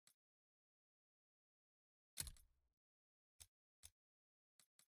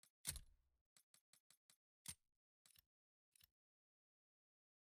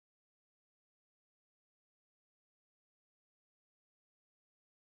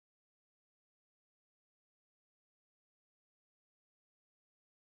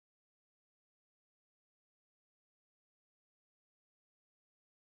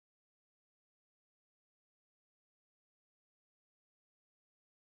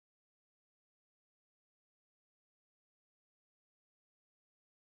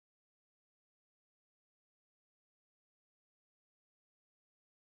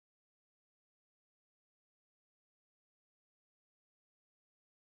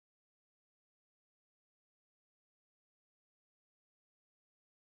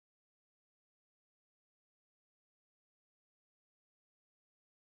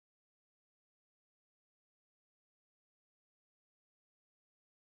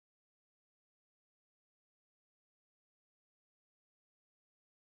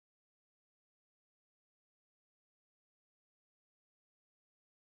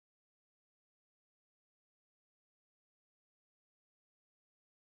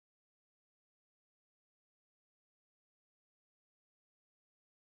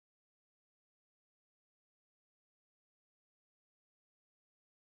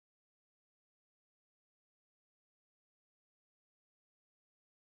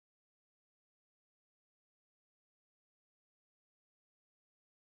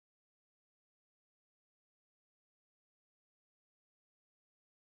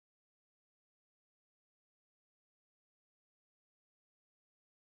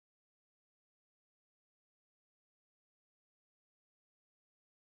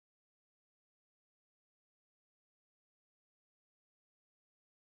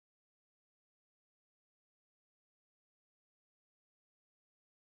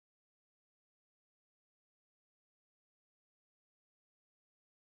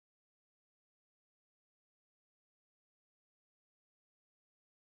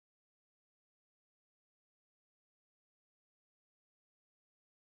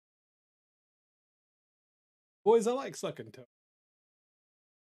 Boys, I like sucking toe.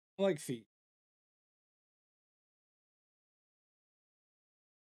 I like feet.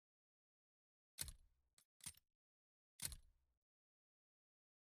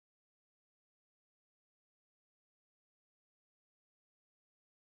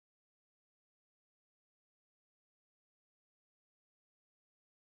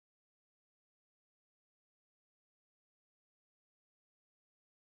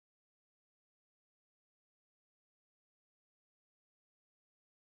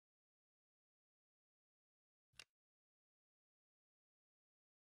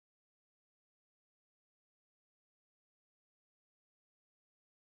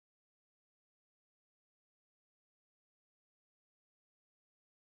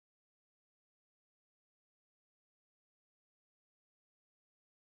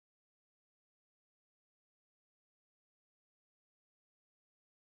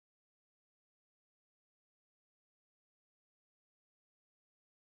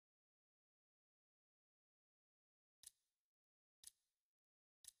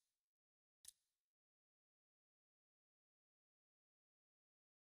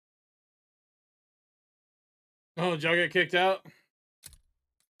 Oh, did y'all get kicked out?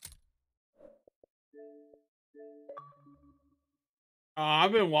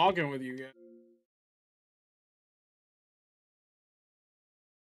 I've been walking with you guys.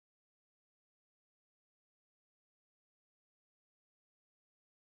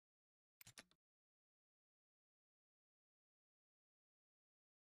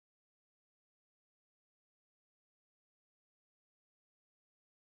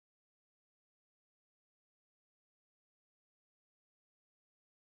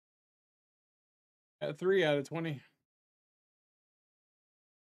 At 3 out of 20.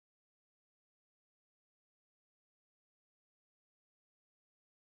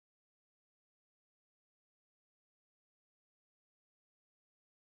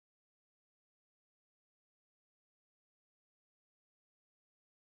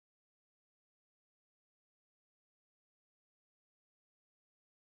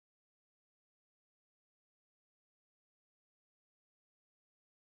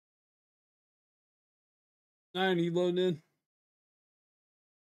 Nine, you loading in?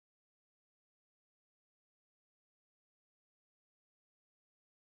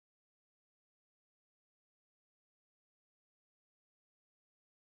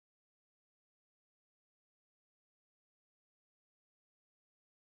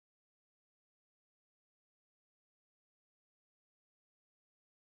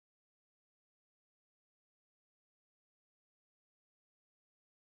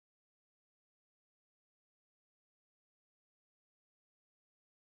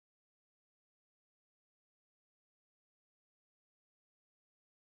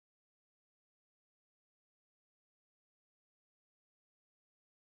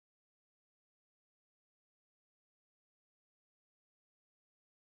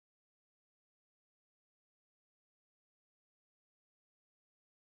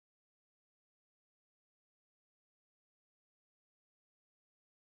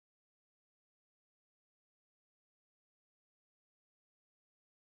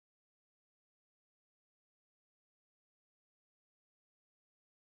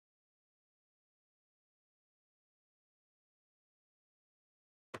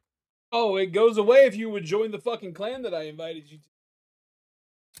 Oh, it goes away if you would join the fucking clan that I invited you to.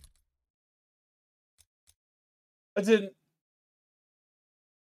 I didn't.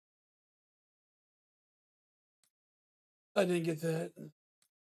 I didn't get that.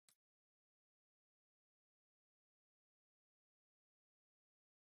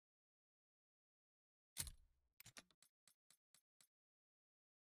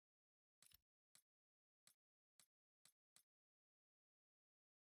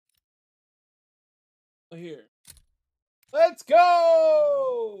 Here. Let's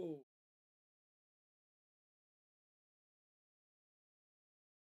go!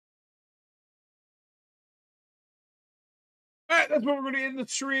 Alright, that's what we're going to end the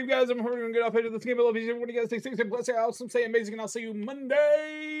stream, guys. I'm going to get off into this game. I love you. What do you guys think? Stay safe, bless you. Awesome, stay amazing, and I'll see you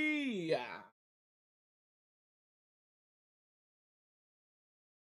Monday. Yeah.